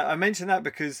 And I mention that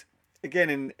because,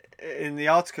 again, in the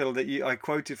article that I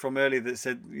quoted from earlier that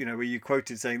said, where you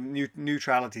quoted saying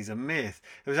neutrality is a myth,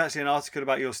 there was actually an article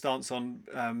about your stance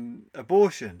on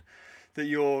abortion, that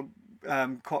you're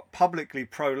publicly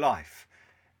pro-life,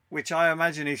 which I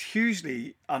imagine is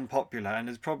hugely unpopular and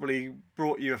has probably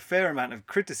brought you a fair amount of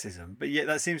criticism. But yet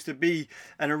that seems to be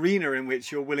an arena in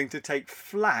which you're willing to take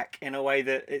flack in a way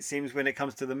that it seems when it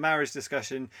comes to the marriage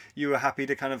discussion, you were happy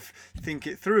to kind of think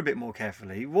it through a bit more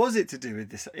carefully. Was it to do with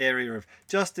this area of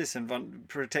justice and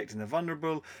protecting the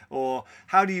vulnerable? Or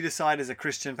how do you decide as a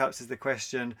Christian, perhaps is the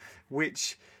question,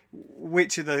 which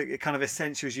are the kind of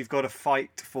essentials you've got to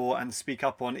fight for and speak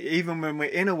up on, even when we're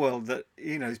in a world that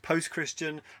is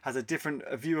post-Christian, has a different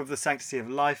view of the sanctity of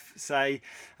life, say,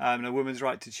 and a woman's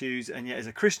right to choose, and yet as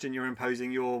a Christian you're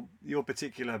imposing your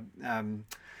particular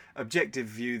objective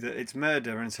view that it's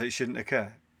murder and so it shouldn't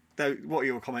occur. What are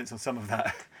your comments on some of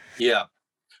that? Yeah,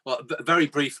 well, very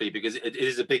briefly, because it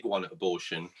is a big one,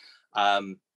 abortion.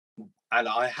 And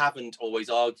I haven't always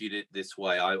argued it this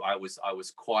way. I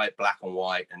was quite black and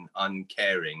white and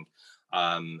uncaring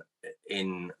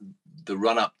in the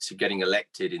run-up to getting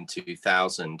elected in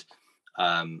 2000.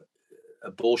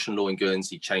 Abortion law in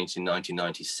Guernsey changed in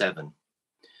 1997.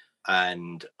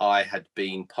 And I had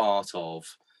been part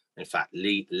of, in fact,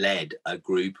 led a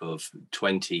group of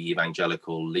 20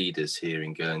 evangelical leaders here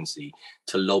in Guernsey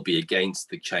to lobby against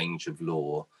the change of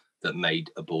law that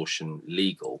made abortion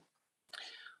legal.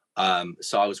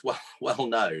 So I was well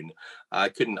known. I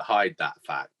couldn't hide that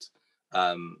fact.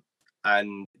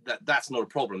 And that's not a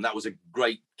problem. That was a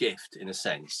great gift in a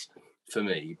sense for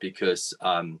me, because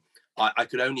I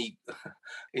could only,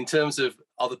 in terms of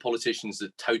other politicians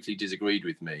that totally disagreed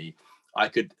with me, I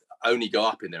could only go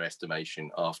up in their estimation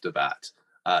after that.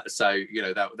 So,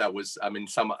 that was,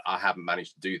 some I haven't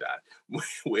managed to do that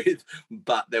with,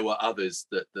 but there were others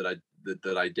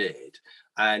that I did.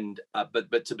 And,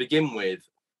 but to begin with,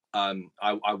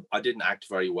 I didn't act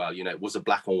very well. You know, it was a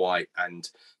black and white, and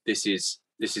this is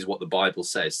what the Bible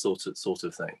says, sort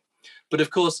of thing. But of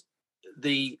course,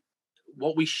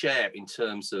 what we share in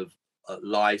terms of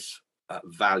life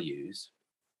values,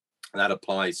 and that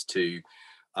applies to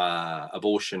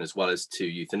abortion as well as to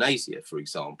euthanasia, for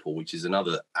example, which is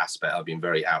another aspect I've been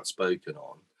very outspoken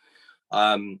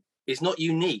on, is not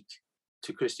unique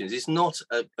to Christians. It's not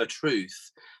a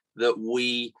truth that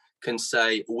we can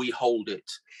say we hold it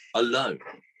alone.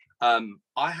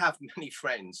 I have many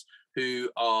friends who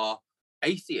are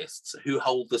atheists who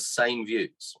hold the same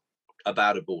views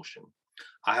about abortion.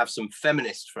 I have some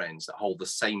feminist friends that hold the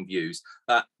same views,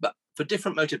 but for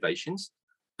different motivations,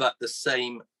 but the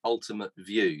same ultimate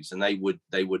views, and they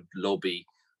would lobby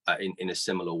in a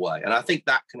similar way. And I think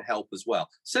that can help as well.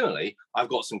 Similarly, I've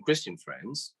got some Christian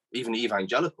friends, even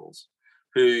evangelicals,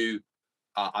 who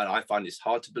and I find this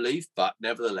hard to believe, but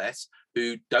nevertheless,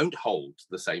 who don't hold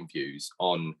the same views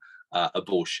on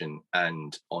abortion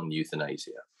and on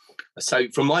euthanasia. So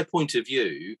from my point of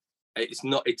view,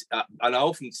 and I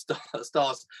often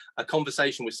start a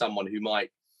conversation with someone who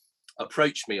might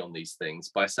approach me on these things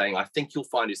by saying, I think you'll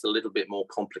find it's a little bit more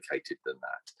complicated than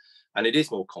that. And it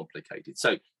is more complicated.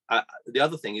 So the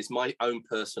other thing is my own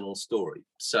personal story.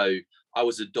 So I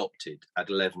was adopted at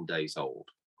 11 days old.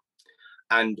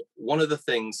 And one of the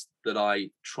things that I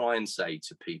try and say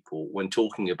to people when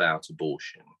talking about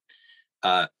abortion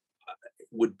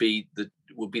would be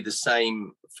the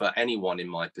same for anyone in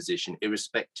my position,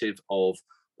 irrespective of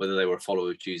whether they were a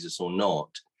follower of Jesus or not.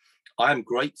 I am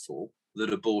grateful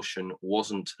that abortion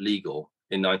wasn't legal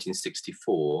in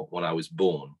 1964 when I was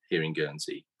born here in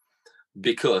Guernsey,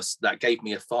 because that gave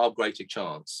me a far greater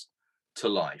chance to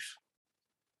life.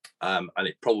 And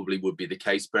it probably would be the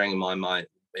case, bearing in mind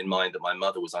that my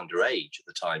mother was underage at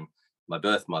the time. My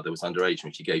birth mother was underage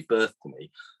when she gave birth to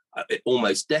me. It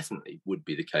almost definitely would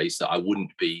be the case that I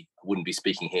wouldn't be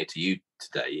speaking here to you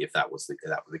today if that was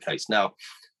the case. Now,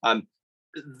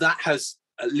 that has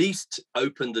at least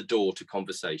opened the door to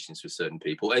conversations with certain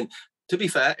people. And to be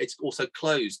fair, it's also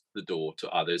closed the door to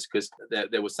others, because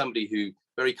there was somebody who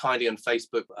very kindly on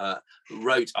Facebook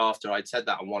wrote after I'd said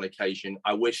that on one occasion,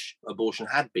 I wish abortion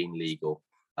had been legal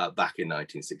back in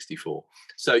 1964.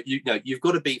 So you've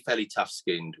got to be fairly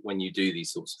tough-skinned when you do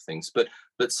these sorts of things. But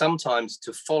sometimes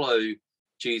to follow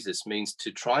Jesus means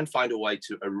to try and find a way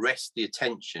to arrest the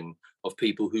attention of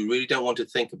people who really don't want to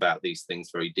think about these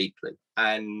things very deeply.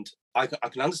 And I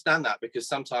can understand that, because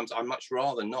sometimes I much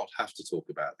rather not have to talk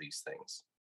about these things.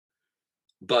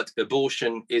 But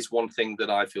abortion is one thing that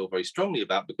I feel very strongly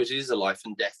about, because it is a life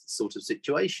and death sort of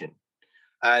situation.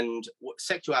 And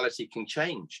sexuality can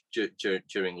change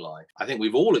during life. I think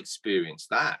we've all experienced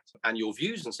that, and your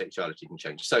views on sexuality can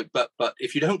change. So, but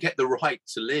if you don't get the right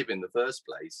to live in the first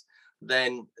place,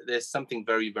 then there's something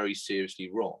very, very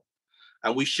seriously wrong.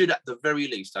 And we should, at the very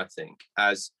least, I think,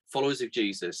 as followers of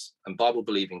Jesus and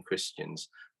Bible-believing Christians,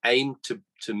 aim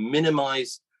to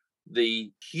minimize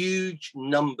the huge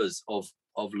numbers of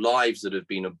lives that have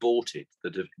been aborted,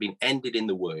 that have been ended in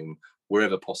the womb,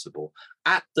 wherever possible,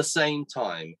 at the same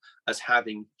time as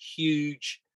having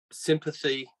huge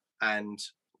sympathy and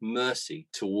mercy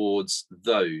towards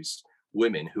those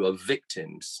women who are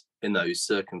victims in those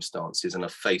circumstances and are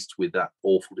faced with that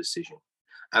awful decision.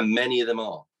 And many of them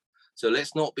are. So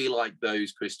let's not be like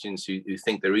those Christians who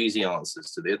think there are easy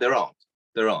answers to this. There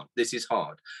aren't. This is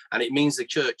hard. And it means the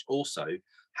church also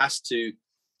has to,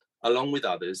 along with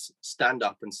others, stand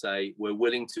up and say, we're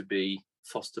willing to be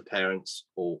foster parents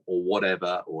or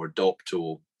whatever, or adopt,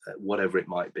 or whatever it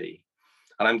might be.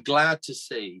 And I'm glad to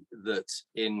see that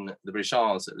in the British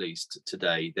Isles, at least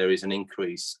today, there is an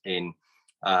increase in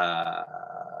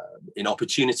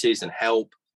opportunities and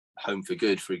help. Home for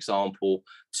Good, for example,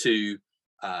 to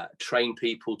train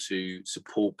people, to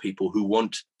support people who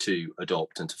want to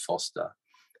adopt and to foster.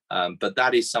 But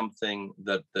that is something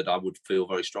that I would feel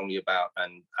very strongly about.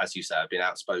 And as you say, I've been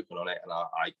outspoken on it, and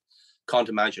I can't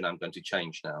imagine I'm going to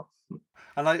change now.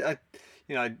 And I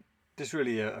just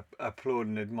really applaud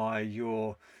and admire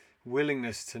your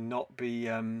willingness to not be.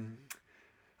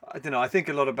 I don't know. I think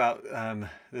a lot about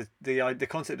the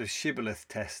concept of shibboleth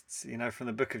tests. From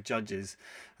the Book of Judges,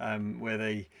 where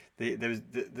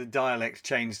the dialect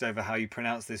changed over how you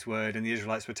pronounce this word, and the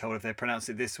Israelites were told if they pronounce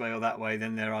it this way or that way,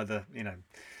 then they're either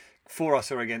for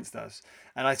us or against us.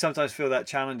 And I sometimes feel that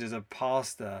challenge as a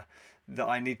pastor, that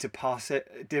I need to pass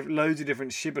loads of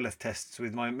different shibboleth tests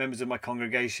with my members of my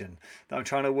congregation, that I'm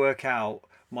trying to work out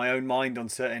my own mind on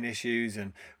certain issues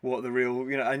and what the real,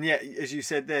 and yet, as you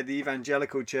said there, the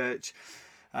evangelical church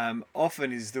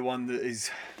often is the one that is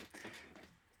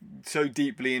so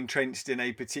deeply entrenched in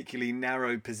a particularly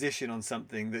narrow position on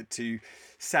something that to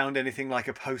sound anything like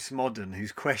a postmodern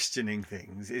who's questioning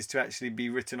things is to actually be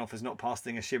written off as not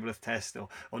passing a Shibboleth test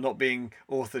or not being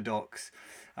orthodox.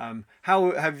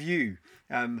 How have you,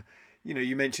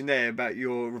 you mentioned there about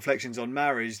your reflections on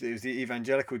marriage, that it was the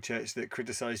evangelical church that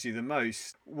criticised you the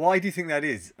most. Why do you think that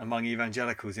is among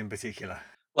evangelicals in particular?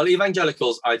 Well,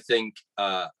 evangelicals, I think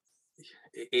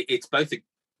it's both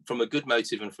from a good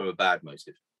motive and from a bad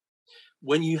motive.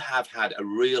 When you have had a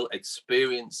real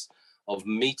experience of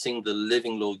meeting the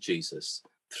living Lord Jesus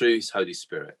through his Holy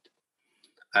Spirit,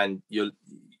 and you're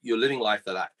living life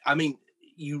like that, I mean,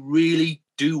 you really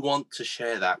do want to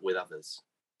share that with others.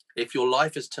 If your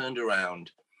life has turned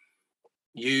around,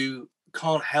 you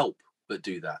can't help but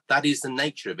do that. That is the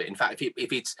nature of it. In fact,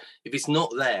 if it's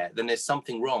not there, then there's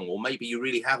something wrong, or maybe you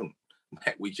really haven't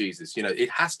met with Jesus.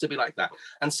 It has to be like that.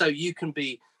 And so you can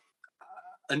be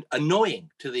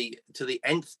annoying to the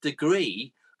nth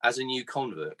degree as a new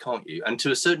convert, can't you? And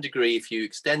to a certain degree, if you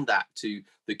extend that to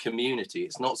the community,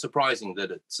 it's not surprising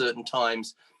that at certain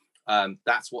times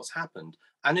that's what's happened.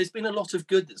 And there's been a lot of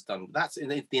good that's done. That's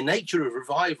the nature of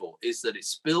revival, is that it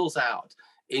spills out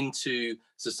into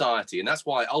society. And that's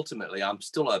why ultimately I'm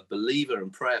still a believer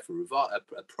and prayer for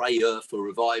a prayer for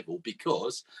revival,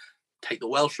 because take the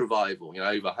Welsh revival,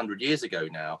 over 100 years ago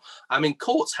now. I mean,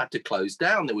 courts had to close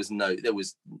down. There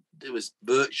was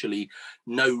virtually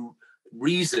no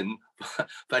reason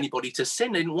for anybody to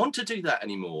sin. They didn't want to do that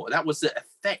anymore. That was the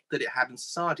effect that it had in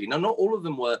society. Now, not all of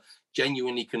them were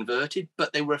genuinely converted,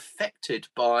 but they were affected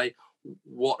by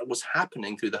what was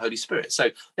happening through the Holy Spirit.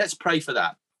 So let's pray for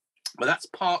that. But that's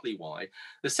partly why.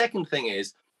 The second thing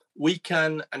is, we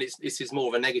can, and this is more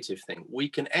of a negative thing, we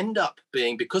can end up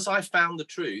being, because I found the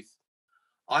truth,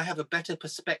 I have a better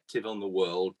perspective on the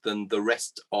world than the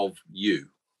rest of you.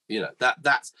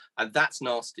 That's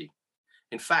nasty.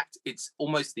 In fact, it's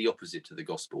almost the opposite to the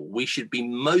gospel. We should be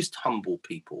most humble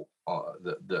people on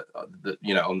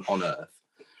earth.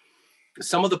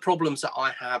 Some of the problems that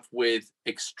I have with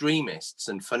extremists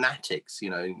and fanatics,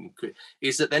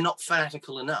 is that they're not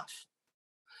fanatical enough,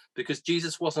 because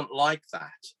Jesus wasn't like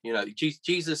that.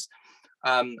 Jesus,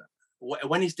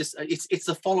 when it's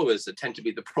the followers that tend to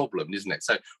be the problem, isn't it?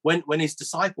 So when his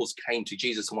disciples came to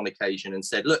Jesus on one occasion and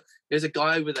said, "Look, there's a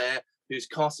guy over there who's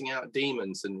casting out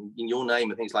demons and in your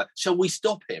name," and things like, "Shall we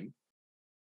stop him?"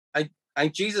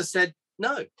 And Jesus said,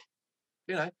 "No.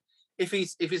 If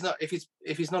he's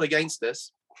not against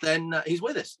us, then he's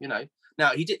with us."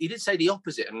 Now he did say the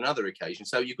opposite on another occasion,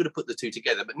 so you could have put the two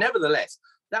together. But nevertheless,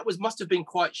 that must have been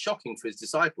quite shocking for his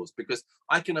disciples, because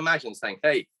I can imagine saying,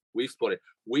 "Hey, we've spotted.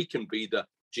 We can be the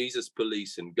Jesus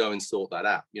police and go and sort that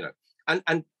out."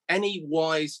 And any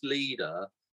wise leader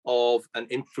of an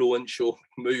influential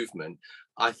movement,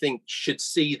 I think, should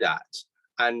see that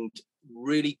and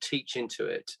really teach into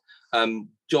it.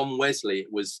 John Wesley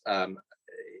was, I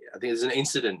think there's an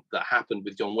incident that happened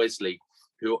with John Wesley,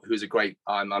 who's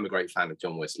I'm a great fan of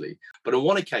John Wesley. But on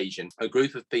one occasion, a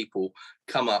group of people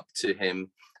come up to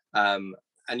him, and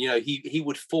he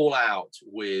would fall out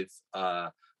with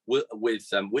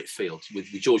Whitefield, with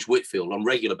George Whitefield, on a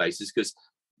regular basis, because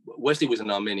Wesley was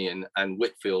an Arminian and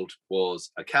Whitefield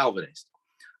was a Calvinist.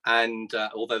 And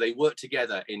although they worked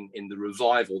together in the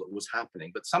revival that was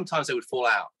happening, but sometimes they would fall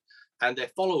out, and their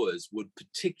followers would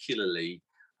particularly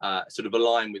sort of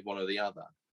align with one or the other.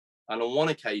 And on one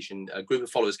occasion, a group of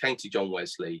followers came to John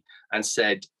Wesley and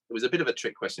said, it was a bit of a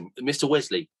trick question, "Mr.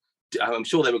 Wesley," I'm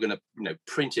sure they were going to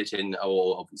print it in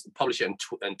or publish it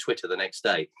on Twitter the next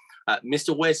day.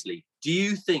 "Mr. Wesley, do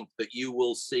you think that you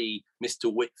will see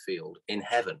Mr. Whitefield in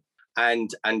heaven?"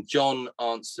 And John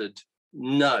answered,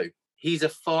 "No, he's a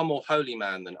far more holy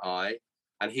man than I,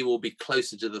 and he will be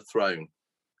closer to the throne."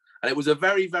 And it was a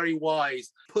very, very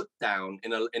wise put down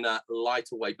in a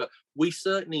lighter way. But we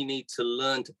certainly need to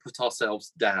learn to put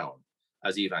ourselves down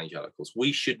as evangelicals.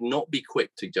 We should not be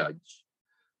quick to judge.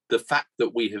 The fact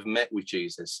that we have met with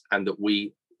Jesus, and that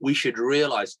we should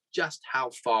realize just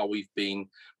how far we've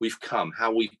come,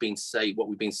 how we've been saved, what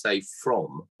we've been saved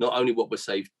from, not only what we're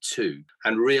saved to,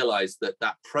 and realize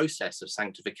that process of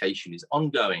sanctification is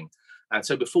ongoing. And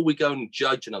so before we go and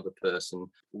judge another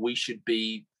person, we should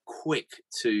be quick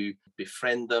to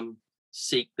befriend them,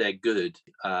 seek their good,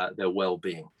 their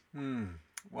well-being.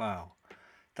 Wow.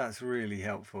 That's really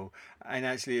helpful. And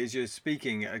actually, as you're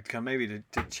speaking, maybe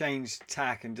to change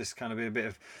tack and just kind of be a bit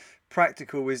of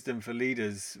practical wisdom for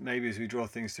leaders, maybe as we draw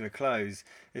things to a close,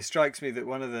 it strikes me that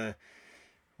one of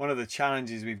the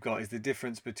challenges we've got is the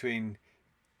difference between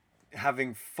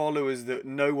having followers that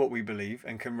know what we believe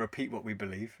and can repeat what we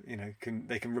believe,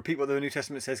 they can repeat what the New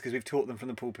Testament says because we've taught them from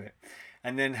the pulpit,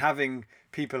 and then having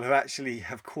people who actually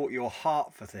have caught your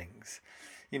heart for things.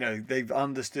 They've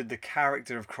understood the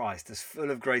character of Christ as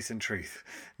full of grace and truth,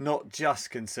 not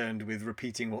just concerned with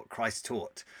repeating what Christ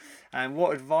taught. And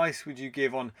what advice would you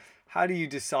give on how do you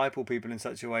disciple people in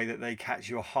such a way that they catch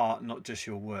your heart, not just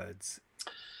your words?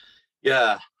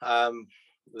 Yeah,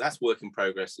 that's work in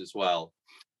progress as well.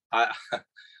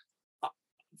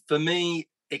 For me,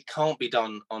 it can't be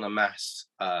done on a mass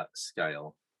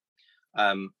scale.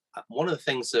 One of the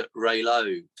things that Ray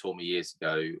Lowe taught me years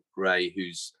ago, Ray,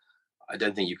 who's, I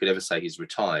don't think you could ever say he's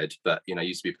retired, but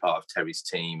used to be part of Terry's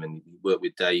team and worked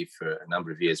with Dave for a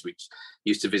number of years, which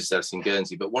used to visit us in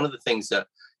Guernsey. But one of the things that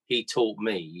he taught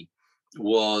me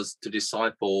was to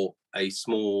disciple a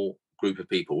small group of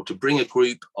people, to bring a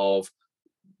group of,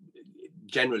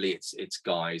 generally it's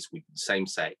guys with same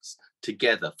sex,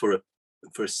 together for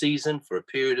a season, for a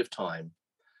period of time,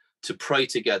 to pray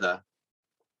together,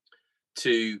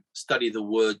 to study the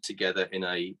word together in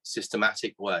a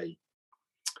systematic way,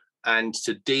 and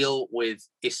to deal with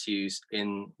issues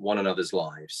in one another's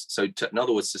lives. So in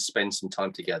other words, to spend some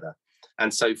time together.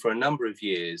 And so for a number of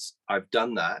years, I've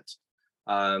done that.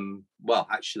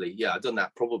 I've done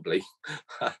that probably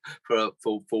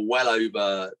for well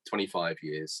over 25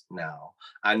 years now.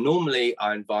 And normally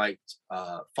I invite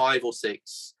 5 or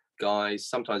 6 guys,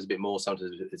 sometimes a bit more,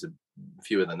 sometimes it's a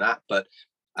fewer than that. But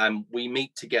we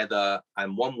meet together,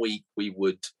 and one week we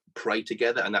would pray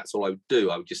together, and that's all I would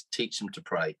do. I would just teach them to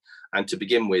pray, and to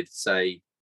begin with say,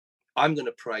 I'm going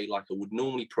to pray like I would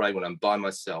normally pray when I'm by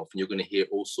myself, and you're going to hear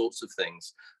all sorts of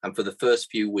things. And for the first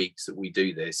few weeks that we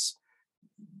do this,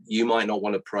 you might not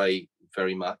want to pray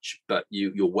very much, but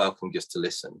you're welcome just to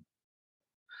listen.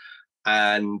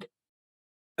 And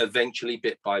eventually,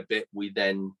 bit by bit,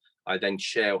 I then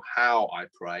share how I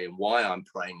pray and why I'm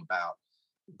praying about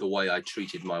the way I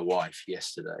treated my wife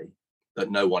yesterday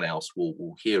that no one else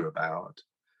will hear about,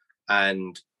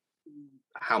 and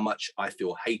how much I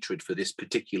feel hatred for this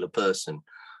particular person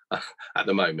at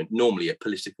the moment, normally a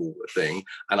political thing,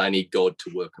 and I need God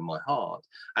to work in my heart.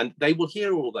 And they will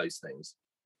hear all those things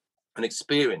and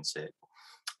experience it.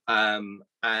 Then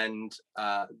the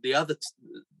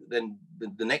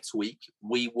next week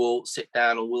we will sit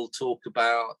down and we'll talk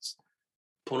about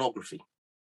pornography.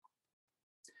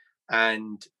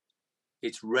 And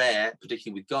it's rare,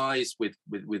 particularly with guys with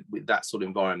that sort of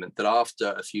environment, that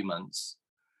after a few months,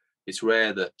 it's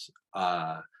rare that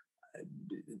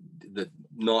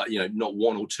not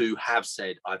one or two have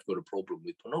said, I've got a problem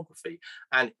with pornography.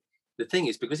 And the thing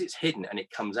is, because it's hidden and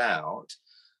it comes out,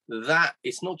 that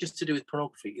it's not just to do with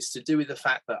pornography, it's to do with the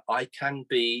fact that I can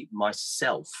be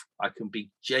myself. I can be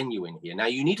genuine here. Now,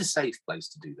 you need a safe place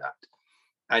to do that.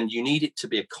 And you need it to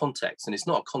be a context. And it's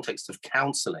not a context of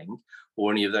counseling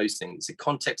or any of those things. It's a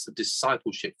context of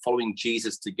discipleship, following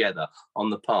Jesus together on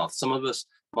the path. Some of us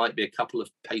might be a couple of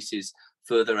paces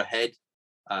further ahead.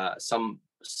 Some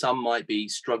might be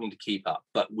struggling to keep up.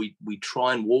 But we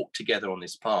try and walk together on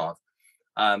this path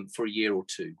for a year or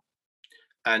two.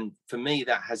 And for me,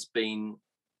 that has been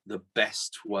the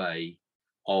best way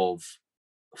of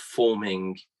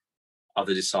forming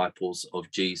other disciples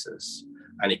of Jesus.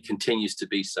 And it continues to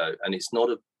be so. And it's not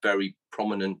a very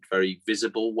prominent, very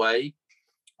visible way.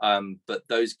 But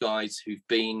those guys who've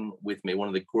been with me, one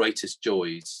of the greatest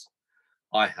joys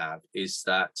I have is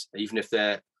that even if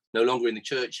they're no longer in the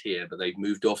church here, but they've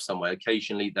moved off somewhere,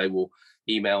 occasionally they will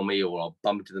email me, or I'll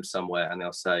bump into them somewhere and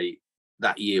they'll say,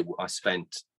 that year I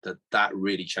spent, that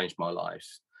really changed my life.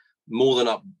 More than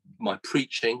my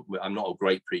preaching. I'm not a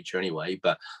great preacher anyway,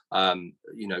 but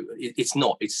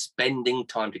it's spending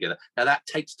time together. Now that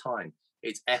takes time.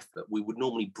 It's effort. We would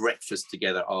normally breakfast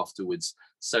together afterwards.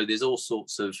 So there's all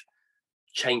sorts of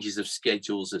changes of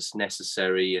schedules that's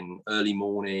necessary, and early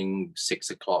morning,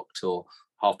 6 o'clock till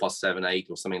 7:30, 8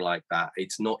 or something like that.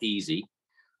 It's not easy,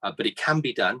 but it can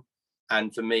be done.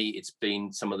 And for me, it's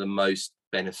been some of the most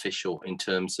beneficial in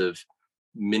terms of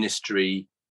ministry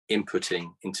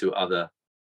inputting into other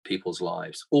people's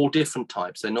lives, all different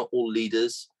types. They're not all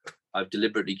leaders. I've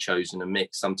deliberately chosen a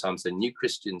mix. Sometimes they're new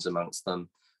Christians amongst them,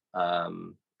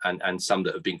 and some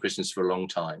that have been Christians for a long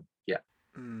time. Yeah.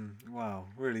 Wow,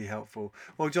 really helpful.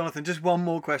 Well, Jonathan, just one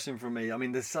more question from me. I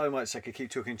mean, there's so much I could keep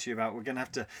talking to you about. We're going to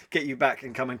have to get you back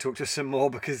and come and talk to us some more,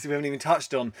 because we haven't even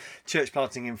touched on church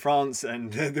planting in France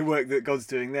and the work that God's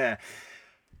doing there.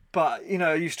 But,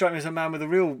 you strike me as a man with a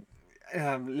real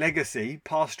legacy,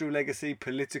 pastoral legacy,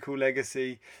 political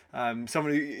legacy.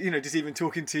 Someone who, just even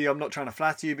talking to you, I'm not trying to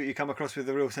flatter you, but you come across with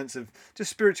a real sense of just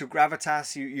spiritual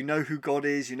gravitas. You know who God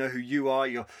is, you know who you are.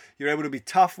 You're able to be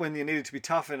tough when you needed to be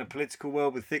tough in a political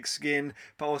world with thick skin,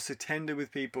 but also tender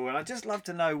with people. And I'd just love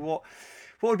to know what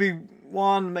would be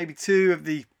one, maybe two of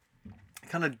the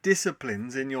kind of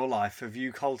disciplines in your life have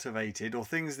you cultivated, or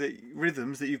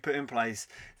rhythms that you've put in place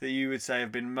that you would say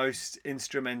have been most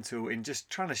instrumental in just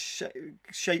trying to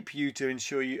shape you to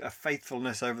ensure you a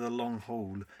faithfulness over the long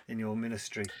haul in your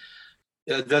ministry?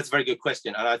 That's a very good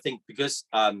question. And I think because,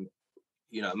 I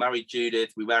married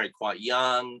Judith, we married quite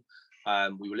young.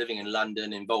 We were living in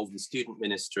London, involved in student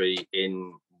ministry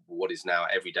in what is now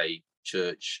Everyday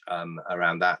Church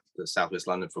around the Southwest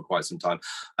London for quite some time.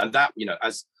 And that,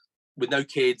 as with no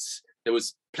kids, there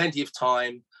was plenty of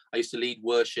time. I used to lead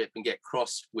worship and get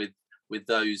cross with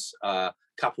those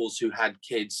couples who had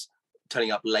kids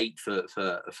turning up late for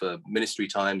ministry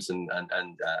times and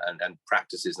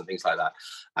practices and things like that.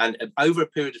 And over a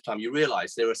period of time, you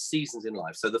realize there are seasons in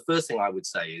life. So the first thing I would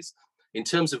say is, in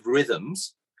terms of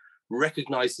rhythms,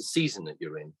 recognize the season that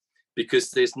you're in,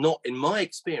 because there's not, in my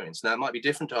experience, now it might be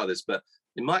different to others, but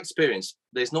in my experience,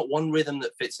 there's not one rhythm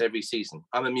that fits every season.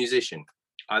 I'm a musician.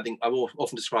 I think I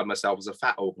often describe myself as a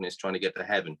fat organist trying to get to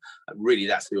heaven. Really,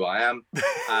 that's who I am.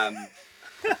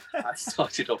 I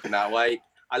started off in that way.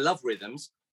 I love rhythms,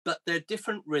 but they're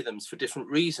different rhythms for different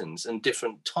reasons and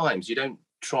different times. You don't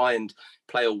try and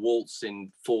play a waltz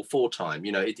in 4/4 time.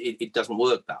 It doesn't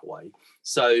work that way.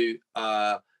 So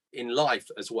in life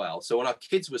as well. So when our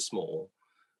kids were small,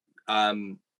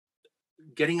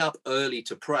 getting up early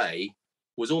to pray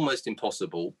was almost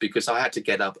impossible, because I had to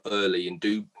get up early and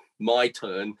do my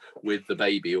turn with the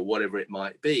baby or whatever it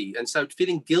might be. And so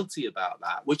feeling guilty about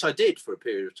that, which I did for a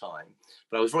period of time,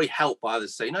 but I was very helped by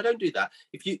others saying, no, don't do that.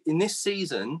 If you, in this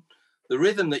season, the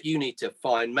rhythm that you need to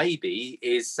find maybe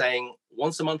is saying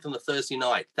once a month on the Thursday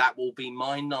night, that will be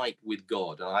my night with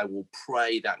God. And I will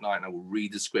pray that night, and I will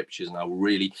read the scriptures, and I will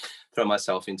really throw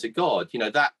myself into God.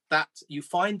 That you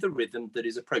find the rhythm that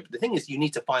is appropriate. The thing is, you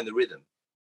need to find the rhythm.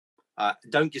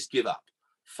 Don't just give up.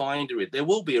 Find a rhythm. There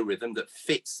will be a rhythm that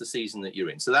fits the season that you're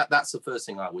in. So that's the first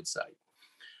thing I would say.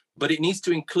 But it needs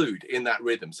to include in that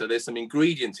rhythm. So there's some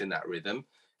ingredients in that rhythm.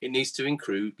 It needs to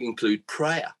include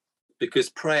prayer, because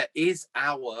prayer is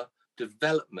our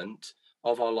development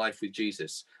of our life with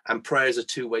Jesus. And prayer is a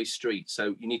two-way street.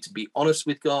 So you need to be honest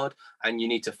with God, and you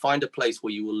need to find a place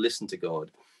where you will listen to God.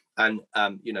 And,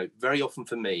 very often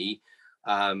for me,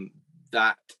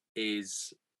 that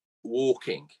is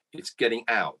walking. It's getting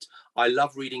out. I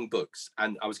love reading books,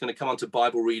 and I was going to come on to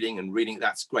Bible reading and reading.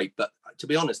 That's great. But to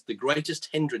be honest, the greatest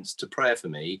hindrance to prayer for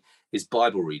me is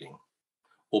Bible reading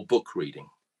or book reading,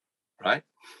 right?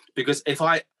 Because if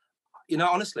I,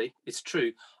 honestly, it's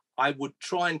true. I would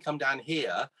try and come down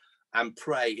here and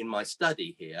pray in my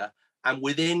study here, and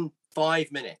within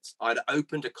 5 minutes, I'd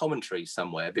opened a commentary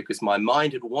somewhere because my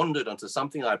mind had wandered onto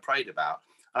something I prayed about,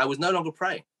 and I was no longer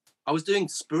praying. I was doing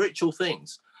spiritual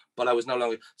things, but I was no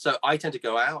longer. So I tend to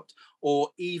go out, or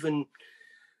even,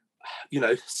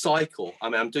 cycle. I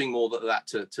mean, I'm doing more of that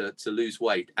to lose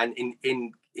weight, and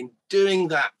in doing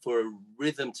that for a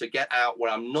rhythm to get out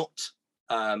where I'm not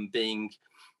being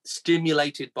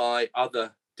stimulated by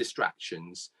other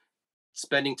distractions,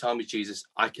 spending time with Jesus,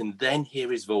 I can then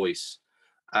hear his voice.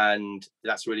 And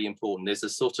that's really important. There's a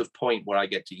sort of point where I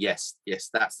get to, yes,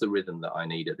 that's the rhythm that I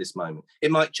need at this moment.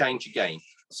 It might change again.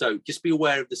 So just be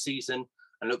aware of the season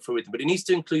and look for rhythm, but it needs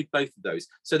to include both of those.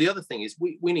 So the other thing is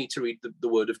we need to read the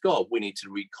word of God. We need to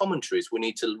read commentaries. We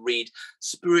need to read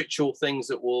spiritual things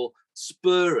that will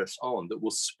spur us on, that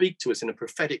will speak to us in a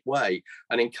prophetic way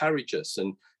and encourage us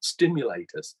and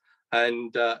stimulate us.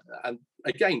 And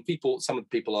again, some of the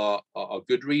people are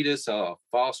good readers, are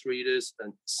fast readers,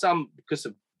 and some, because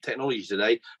of technology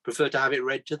today, prefer to have it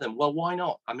read to them. Well, why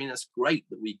not? I mean, that's great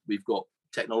that we've got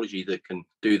technology that can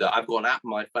do that. I've got an app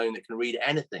on my phone that can read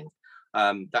anything.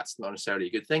 That's not necessarily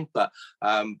a good thing, but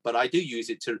I do use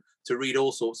it to read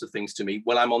all sorts of things to me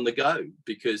when I'm on the go,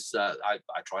 because I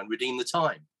try and redeem the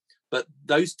time. But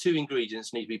those two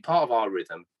ingredients need to be part of our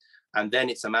rhythm. And then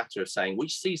it's a matter of saying,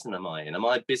 which season am I in? Am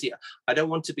I busy? I don't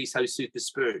want to be so super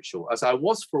spiritual as I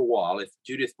was for a while. If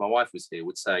Judith, my wife, was here,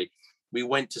 would say, we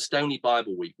went to Stony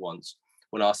Bible Week once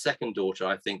when our second daughter,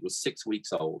 I think, was 6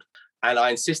 weeks old. And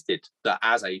I insisted that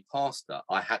as a pastor,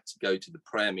 I had to go to the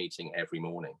prayer meeting every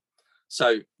morning.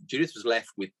 So Judith was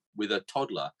left with a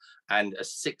toddler and a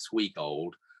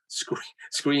 6-week-old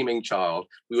screaming child.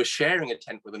 We were sharing a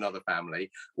tent with another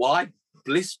family while I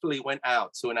blissfully went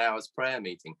out to an hour's prayer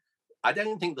meeting. I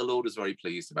don't think the Lord was very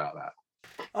pleased about that.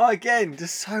 Oh, again,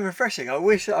 just so refreshing. I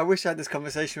wish I had this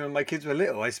conversation when my kids were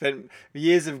little. I spent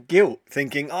years of guilt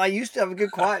thinking, oh, I used to have a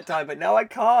good quiet time, but now I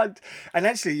can't. And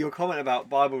actually, your comment about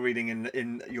Bible reading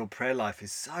in your prayer life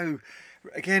is so,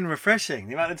 again, refreshing.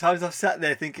 The amount of times I've sat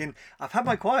there thinking, I've had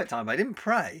my quiet time, but I didn't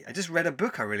pray. I just read a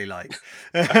book I really like.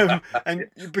 And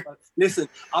listen,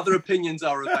 other opinions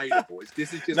are available.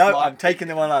 This is just no, I'm taking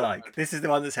the one I like. This is the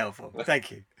one that's helpful.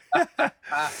 Thank you.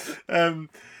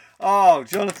 Oh,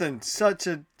 Jonathan, such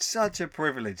a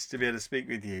privilege to be able to speak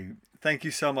with you. Thank you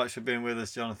so much for being with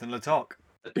us, Jonathan Le Tocq.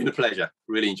 It's been a pleasure.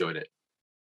 Really enjoyed it.